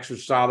 Running backs are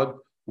solid.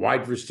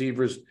 Wide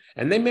receivers,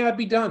 and they may not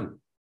be done.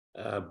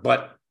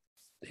 But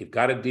they've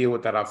got to deal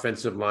with that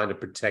offensive line to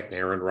protect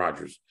Aaron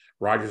Rodgers.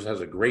 Rodgers has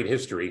a great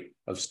history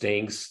of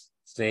staying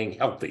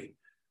healthy.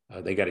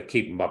 They got to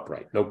keep him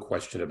upright, no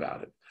question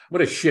about it. I'm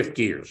going to shift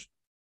gears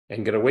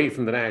and get away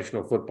from the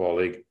National Football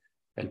League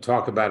and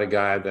talk about a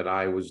guy that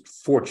I was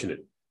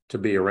fortunate to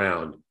be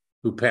around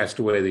who passed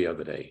away the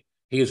other day.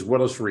 He is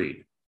Willis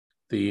Reed,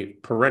 the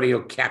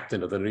perennial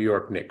captain of the New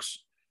York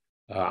Knicks.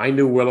 I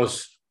knew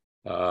Willis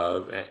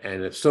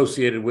and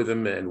associated with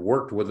him and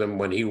worked with him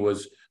when he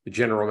was the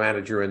general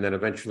manager and then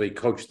eventually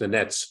coached the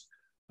Nets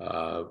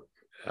after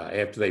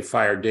they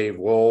fired Dave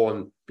Wohl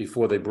and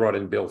before they brought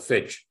in Bill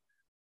Fitch.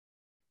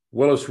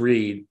 Willis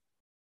Reed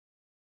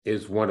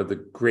is one of the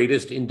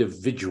greatest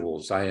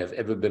individuals I have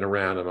ever been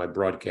around in my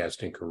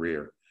broadcasting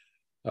career.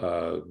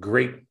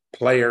 Great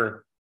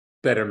player,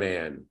 better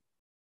man,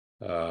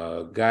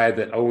 guy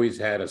that always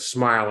had a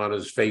smile on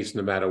his face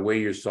no matter where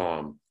you saw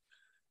him.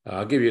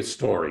 I'll give you a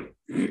story.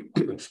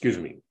 Excuse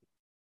me.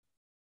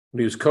 When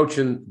he was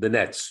coaching the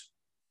Nets,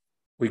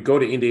 we'd go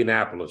to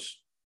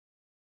Indianapolis,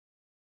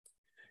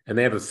 and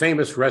they have a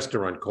famous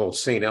restaurant called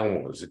St.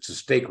 Elmo's. It's a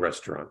steak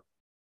restaurant.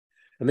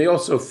 And they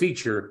also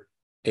feature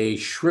a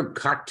shrimp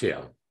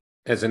cocktail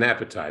as an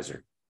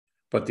appetizer.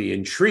 But the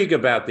intrigue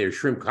about their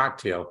shrimp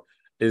cocktail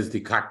is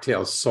the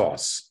cocktail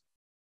sauce.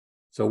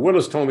 So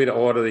Willis told me to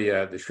order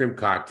the shrimp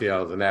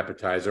cocktail as an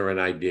appetizer,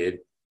 and I did.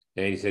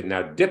 And he said,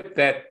 now dip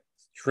that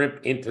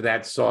shrimp into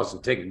that sauce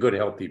and take a good,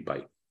 healthy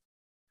bite.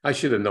 I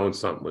should have known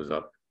something was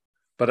up,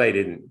 but I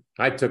didn't.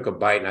 I took a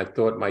bite, and I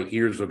thought my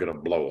ears were going to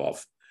blow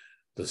off.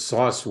 The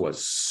sauce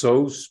was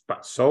so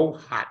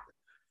hot.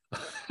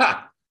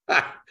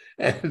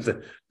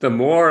 And the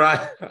more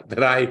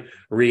that I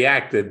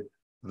reacted,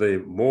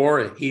 the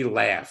more he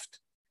laughed,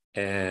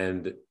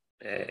 and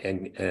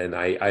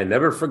I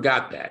never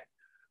forgot that.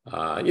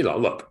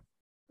 Look,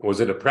 was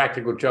it a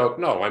practical joke?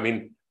 No, I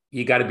mean,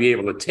 you got to be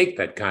able to take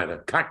that kind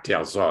of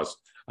cocktail sauce.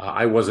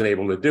 I wasn't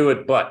able to do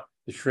it, but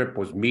the shrimp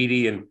was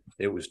meaty and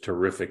it was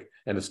terrific,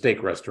 and the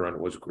steak restaurant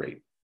was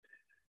great.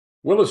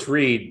 Willis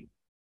Reed,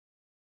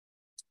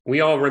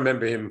 we all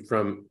remember him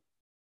from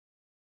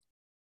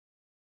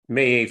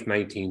May 8th,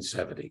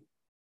 1970.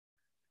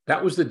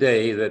 That was the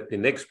day that the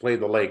Knicks played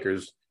the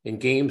Lakers in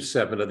Game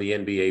 7 of the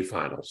NBA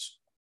Finals.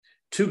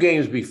 2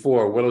 games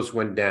before, Willis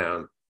went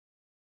down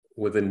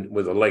with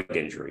a leg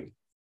injury.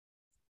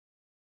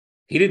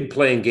 He didn't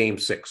play in game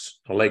 6.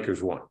 The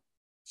Lakers won.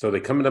 So they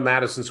come into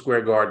Madison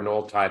Square Garden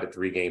all tied at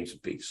 3 games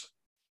apiece.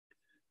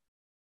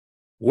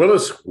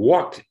 Willis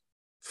walked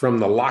from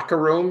the locker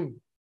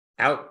room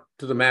out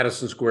to the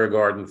Madison Square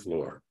Garden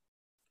floor.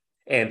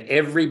 And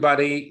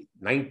everybody,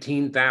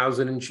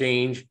 19,000 and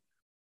change,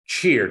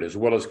 cheered as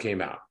Willis came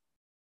out.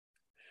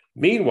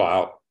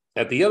 Meanwhile,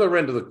 at the other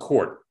end of the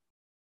court,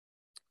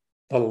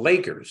 the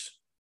Lakers,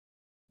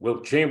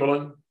 Wilt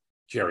Chamberlain,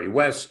 Jerry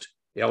West,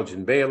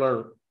 Elgin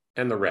Baylor,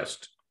 and the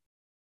rest,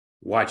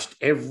 watched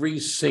every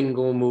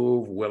single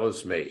move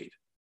Willis made.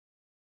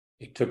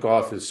 He took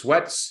off his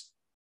sweats,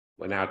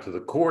 went out to the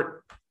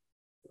court,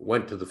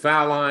 went to the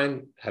foul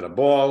line, had a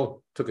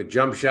ball, took a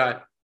jump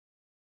shot,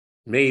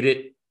 made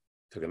it,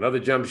 took another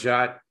jump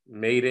shot,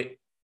 made it.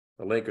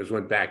 The Lakers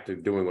went back to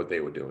doing what they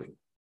were doing.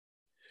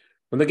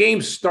 When the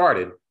game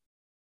started,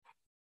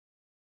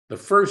 the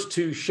first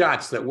 2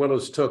 shots that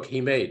Willis took,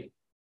 he made.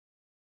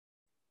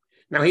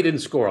 Now, he didn't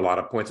score a lot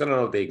of points. I don't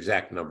know what the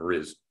exact number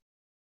is.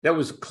 That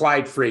was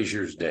Clyde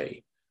Frazier's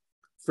day.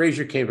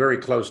 Frazier came very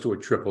close to a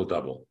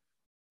triple-double,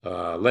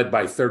 led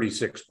by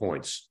 36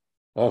 points.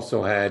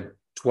 Also had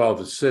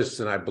 12 assists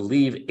and I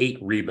believe 8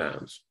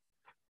 rebounds.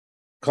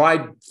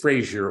 Clyde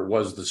Frazier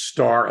was the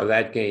star of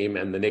that game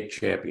and the Knicks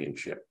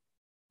championship.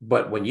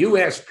 But when you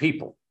ask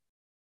people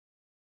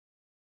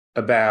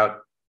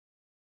about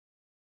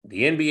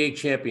the NBA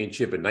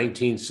championship in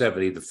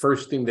 1970, the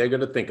first thing they're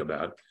going to think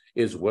about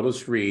is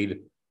Willis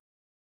Reed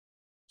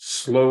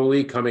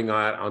slowly coming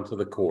out onto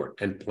the court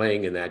and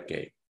playing in that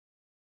game.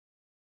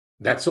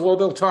 That's all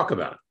they'll talk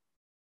about.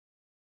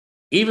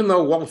 Even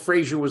though Walt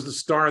Frazier was the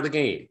star of the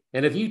game.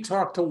 And if you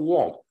talk to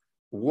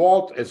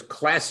Walt, as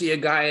classy a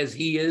guy as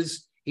he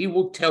is, he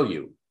will tell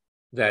you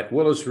that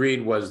Willis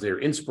Reed was their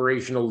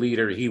inspirational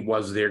leader. He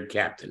was their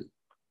captain.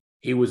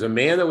 He was a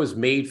man that was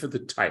made for the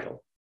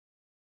title.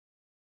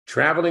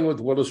 Traveling with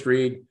Willis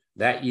Reed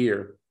that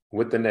year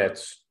with the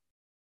Nets,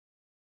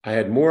 I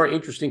had more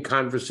interesting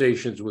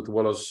conversations with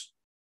Willis,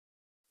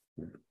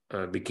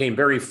 became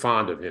very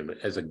fond of him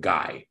as a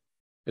guy,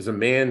 as a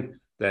man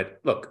that,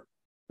 look,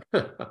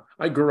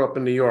 I grew up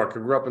in New York, I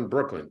grew up in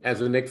Brooklyn as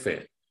a Knicks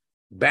fan.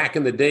 Back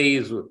in the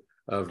days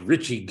of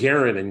Richie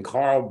Guerin and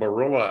Carl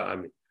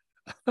Barilla,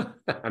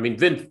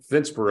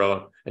 Vince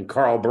Barilla and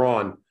Carl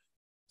Braun,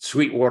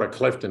 Sweetwater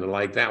Clifton and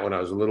like that when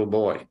I was a little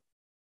boy.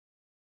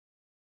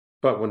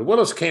 But when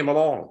Willis came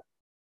along,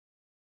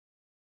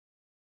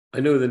 I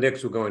knew the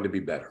Knicks were going to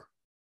be better.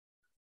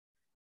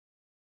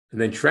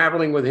 And then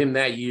traveling with him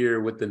that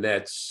year with the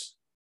Nets,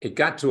 it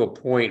got to a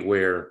point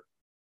where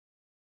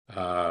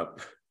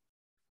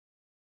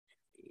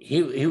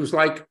he was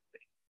like,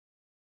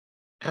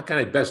 how can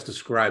I best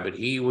describe it?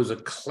 He was a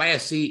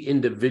classy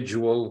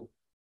individual.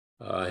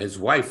 His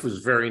wife was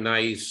very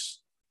nice.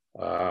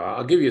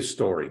 I'll give you a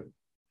story.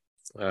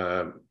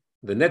 The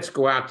Nets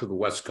go out to the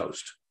West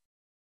Coast.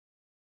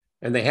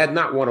 And they had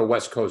not won a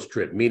West Coast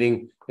trip,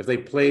 meaning if they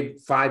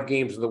played 5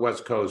 games on the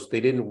West Coast, they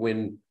didn't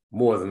win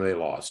more than they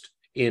lost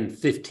in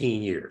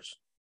 15 years.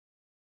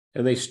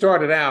 And they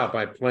started out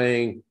by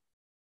playing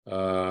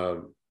a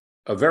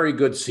very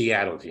good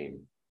Seattle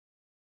team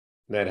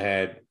that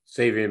had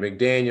Xavier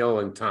McDaniel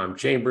and Tom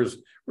Chambers,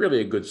 really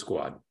a good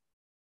squad.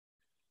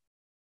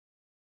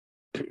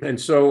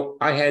 And so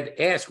I had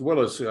asked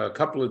Willis a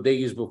couple of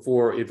days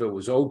before if it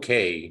was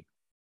okay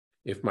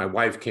if my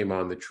wife came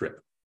on the trip.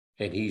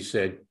 And he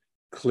said,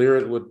 clear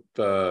it with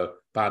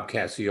Bob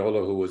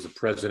Cassiola, who was the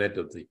president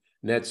of the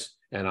Nets,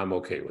 and I'm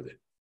okay with it.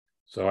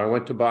 So I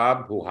went to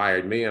Bob, who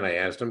hired me, and I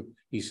asked him.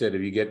 He said,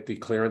 if you get the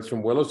clearance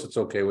from Willis, it's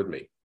okay with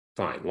me.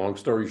 Fine. Long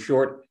story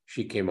short,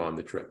 she came on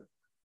the trip.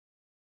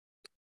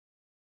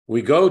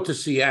 We go to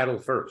Seattle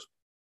first.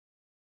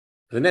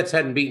 The Nets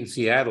hadn't beaten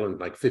Seattle in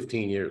like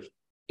 15 years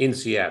in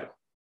Seattle.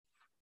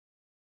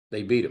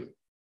 They beat them.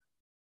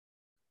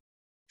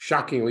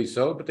 Shockingly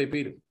so, but they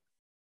beat them.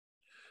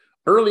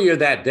 Earlier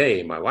that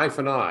day, my wife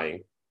and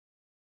I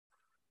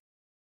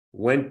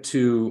went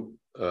to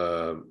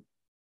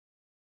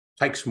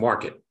Pike's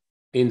Market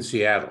in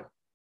Seattle.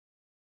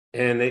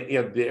 And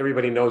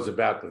everybody knows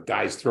about the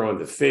guys throwing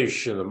the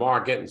fish in the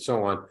market and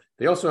so on.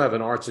 They also have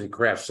an arts and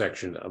crafts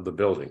section of the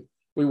building.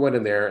 We went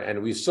in there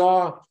and we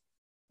saw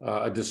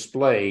a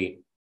display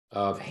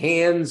of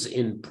hands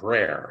in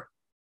prayer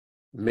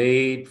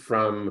made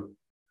from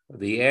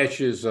the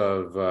ashes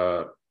of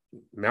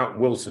Mount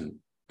Wilson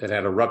that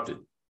had erupted.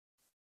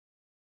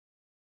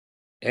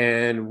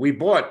 And we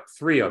bought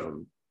 3 of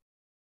them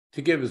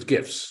to give as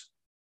gifts.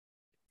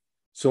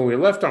 So when we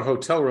left our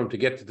hotel room to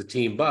get to the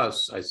team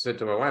bus, I said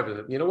to my wife, I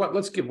said, you know what,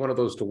 let's give one of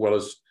those to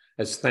Willis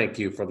as thank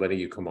you for letting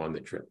you come on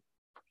the trip.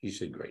 She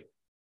said, great.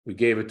 We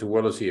gave it to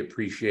Willis. He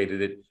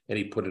appreciated it, and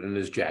he put it in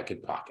his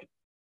jacket pocket.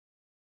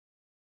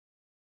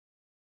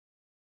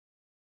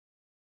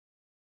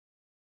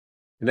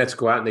 The Nets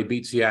go out and they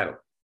beat Seattle.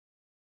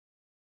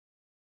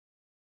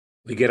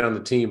 We get on the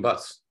team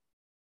bus.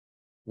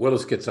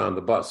 Willis gets on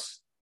the bus.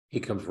 He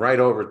comes right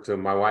over to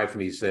my wife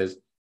and he says,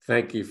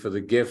 thank you for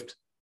the gift.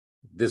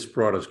 This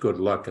brought us good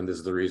luck, and this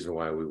is the reason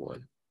why we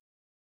won.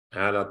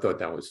 And I thought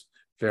that was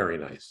Very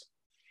nice.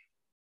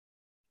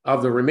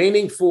 Of the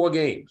remaining 4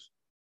 games,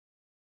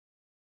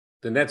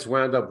 the Nets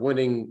wound up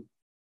winning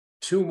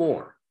 2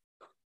 more.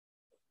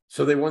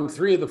 So they won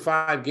 3 of the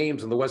 5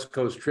 games on the West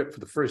Coast trip for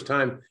the first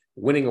time,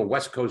 winning a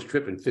West Coast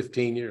trip in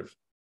 15 years.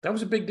 That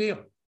was a big deal.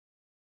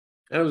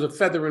 And it was a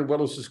feather in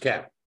Willis's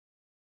cap.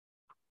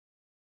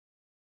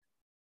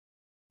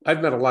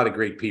 I've met a lot of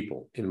great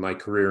people in my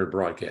career in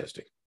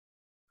broadcasting.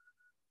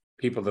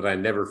 People that I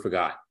never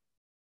forgot.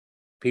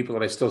 People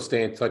that I still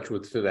stay in touch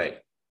with today.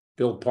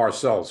 Bill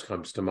Parcells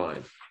comes to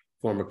mind,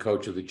 former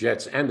coach of the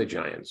Jets and the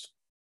Giants.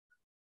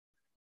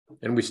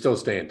 And we still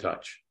stay in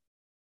touch.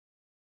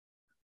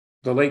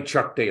 The late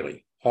Chuck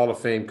Daly, Hall of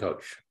Fame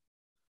coach.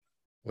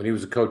 When he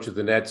was a coach of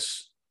the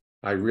Nets,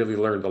 I really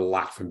learned a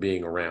lot from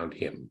being around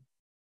him.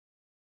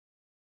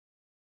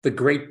 The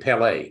great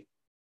Pele,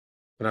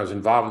 when I was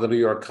involved with the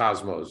New York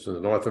Cosmos in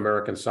the North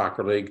American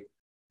Soccer League,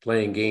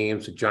 playing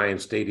games at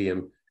Giant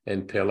Stadium,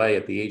 and Pele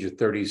at the age of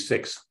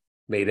 36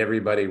 made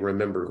everybody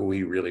remember who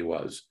he really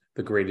was,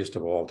 the greatest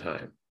of all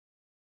time.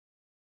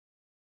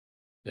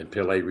 And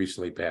Pele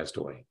recently passed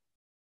away.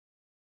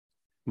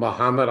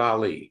 Muhammad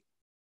Ali,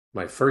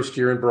 my first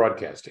year in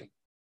broadcasting.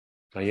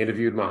 I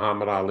interviewed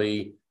Muhammad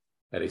Ali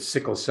at a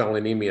sickle cell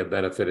anemia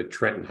benefit at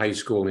Trenton High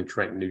School in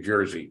Trenton, New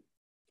Jersey,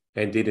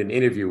 and did an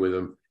interview with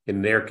him in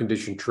an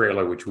air-conditioned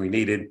trailer, which we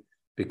needed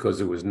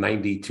because it was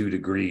 92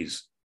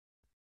 degrees.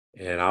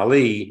 And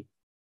Ali,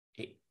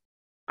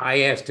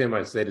 I asked him,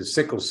 I said, is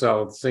sickle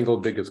cell the single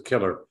biggest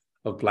killer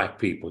of Black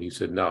people? He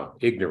said, no,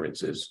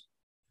 ignorance is.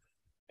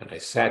 And I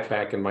sat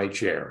back in my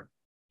chair.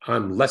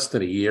 I'm less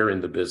than a year in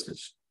the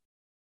business.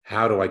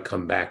 How do I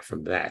come back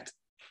from that?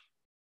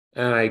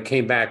 And I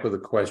came back with a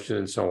question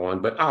and so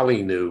on, but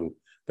Ali knew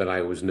that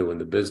I was new in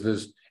the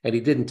business, and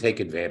he didn't take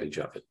advantage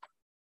of it.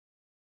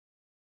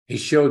 He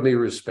showed me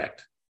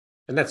respect,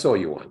 and that's all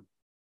you want.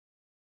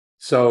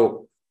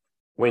 So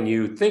when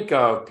you think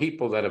of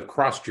people that have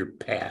crossed your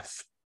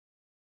path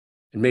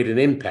and made an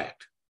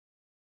impact,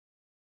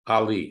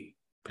 Ali,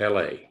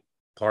 Pele,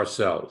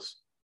 Parcells,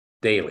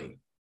 Daly,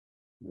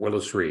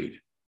 Willis Reed,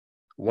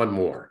 one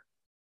more.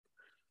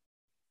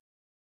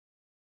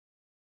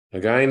 A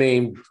guy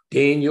named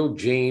Daniel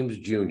James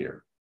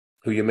Jr.,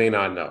 who you may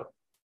not know.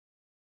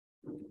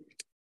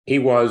 He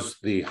was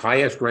the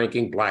highest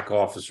ranking Black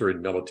officer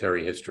in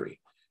military history.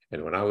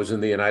 And when I was in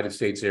the United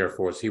States Air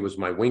Force, he was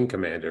my wing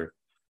commander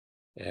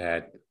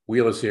at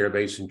Willis Air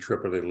Base in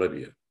Tripoli,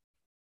 Libya.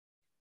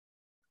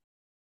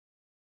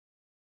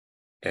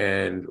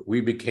 And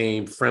we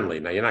became friendly.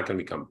 Now, you're not going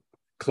to become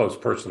close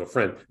personal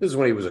friend. This is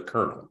when he was a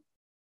colonel.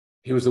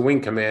 He was the wing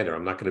commander.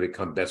 I'm not going to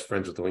become best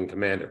friends with the wing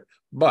commander.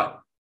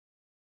 But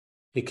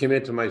he came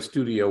into my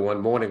studio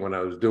one morning when I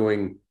was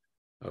doing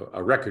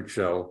a record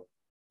show,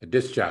 a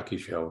disc jockey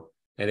show,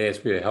 and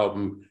asked me to help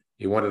him.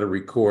 He wanted to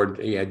record,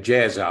 he had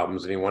jazz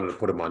albums, and he wanted to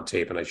put them on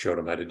tape, and I showed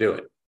him how to do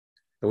it.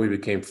 And we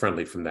became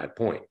friendly from that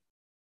point.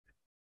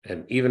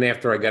 And even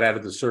after I got out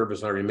of the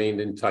service, I remained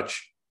in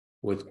touch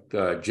with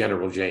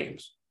General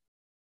James.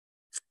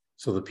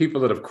 So the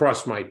people that have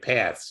crossed my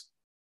paths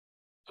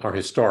are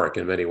historic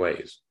in many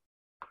ways.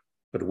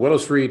 But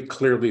Willis Reed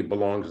clearly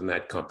belongs in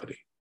that company.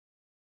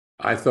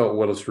 I thought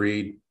Willis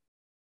Reed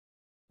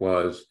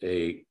was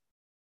a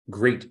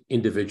great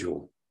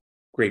individual,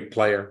 great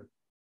player,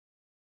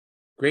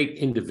 great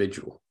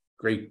individual,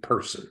 great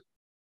person.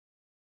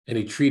 And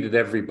he treated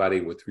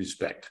everybody with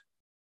respect.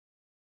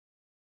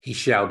 He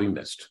shall be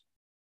missed.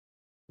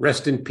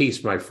 Rest in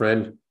peace, my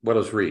friend,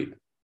 Willis Reed.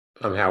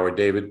 I'm Howard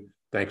David.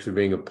 Thanks for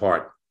being a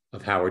part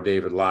of Howard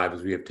David Live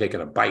as we have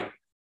taken a bite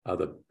of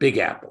the Big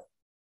Apple.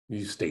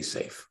 You stay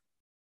safe.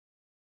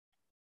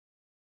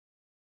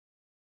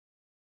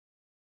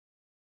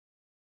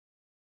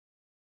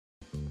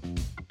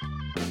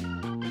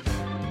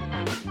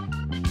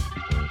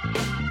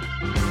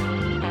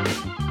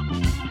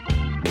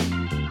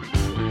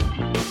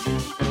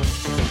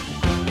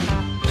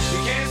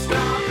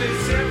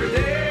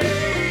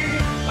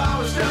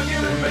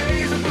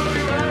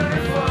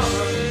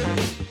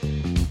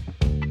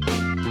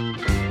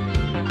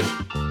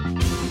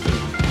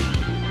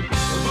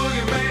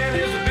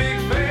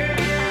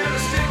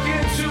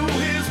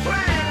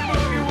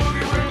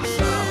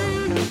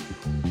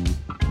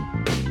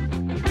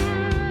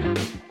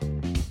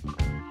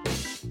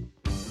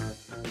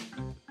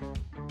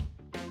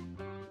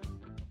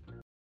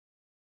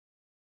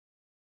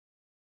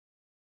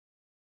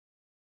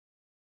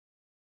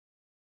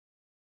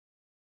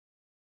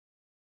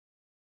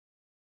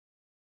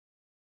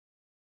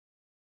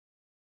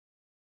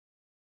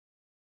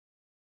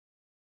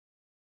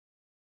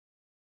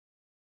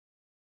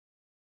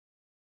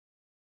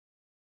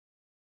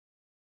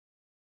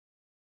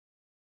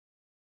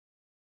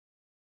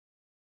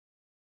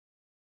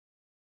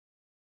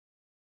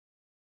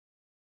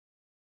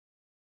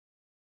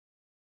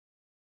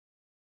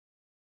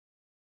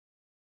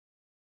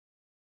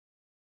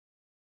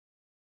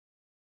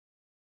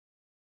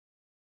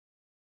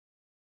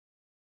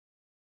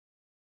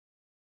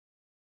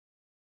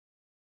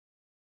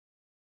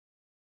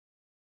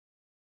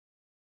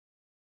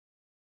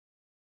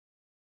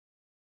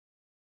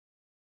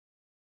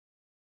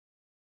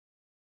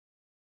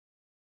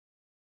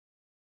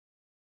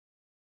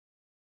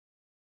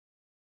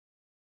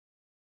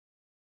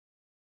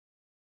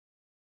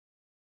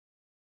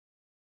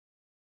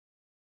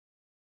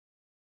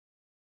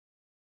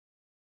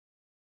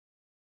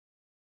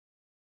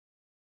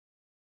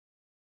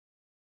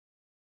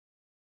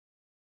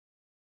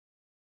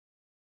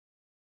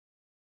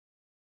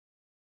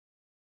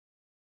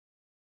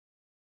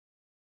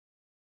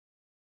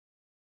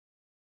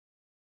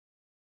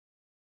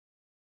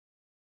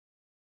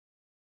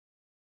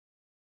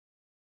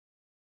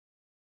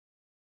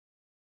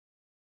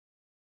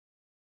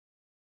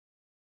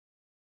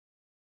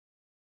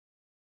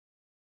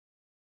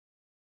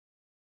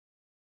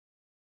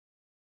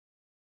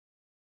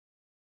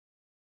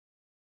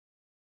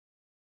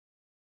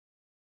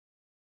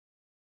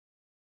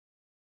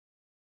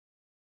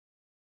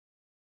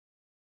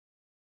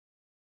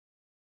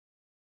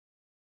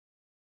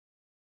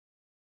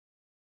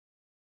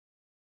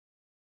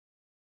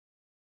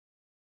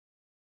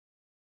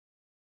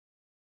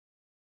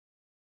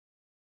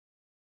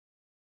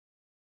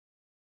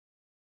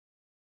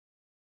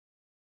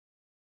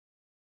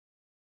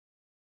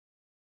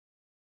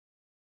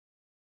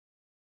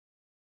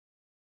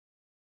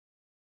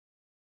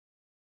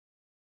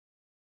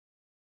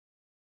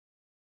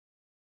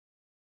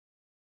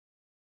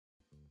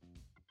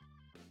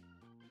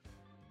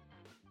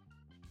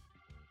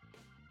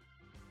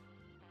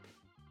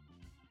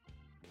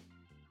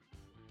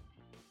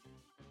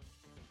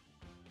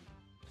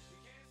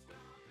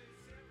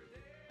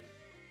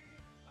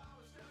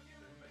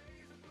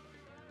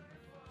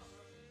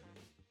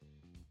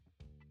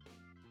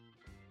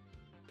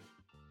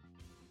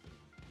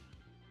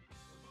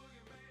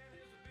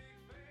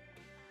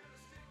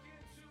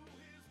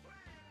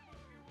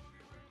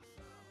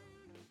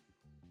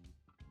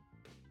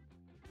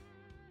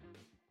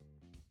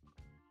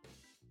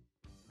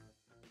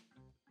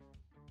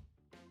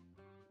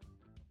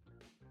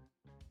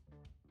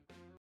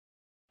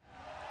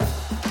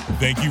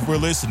 Thank you for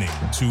listening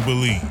to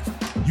Believe.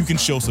 You can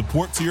show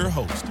support to your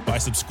host by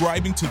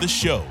subscribing to the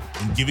show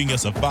and giving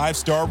us a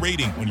 5-star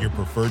rating on your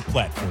preferred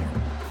platform.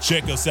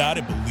 Check us out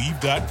at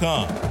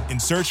Believe.com and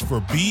search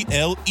for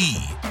BLEAV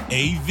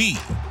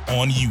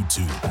on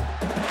YouTube.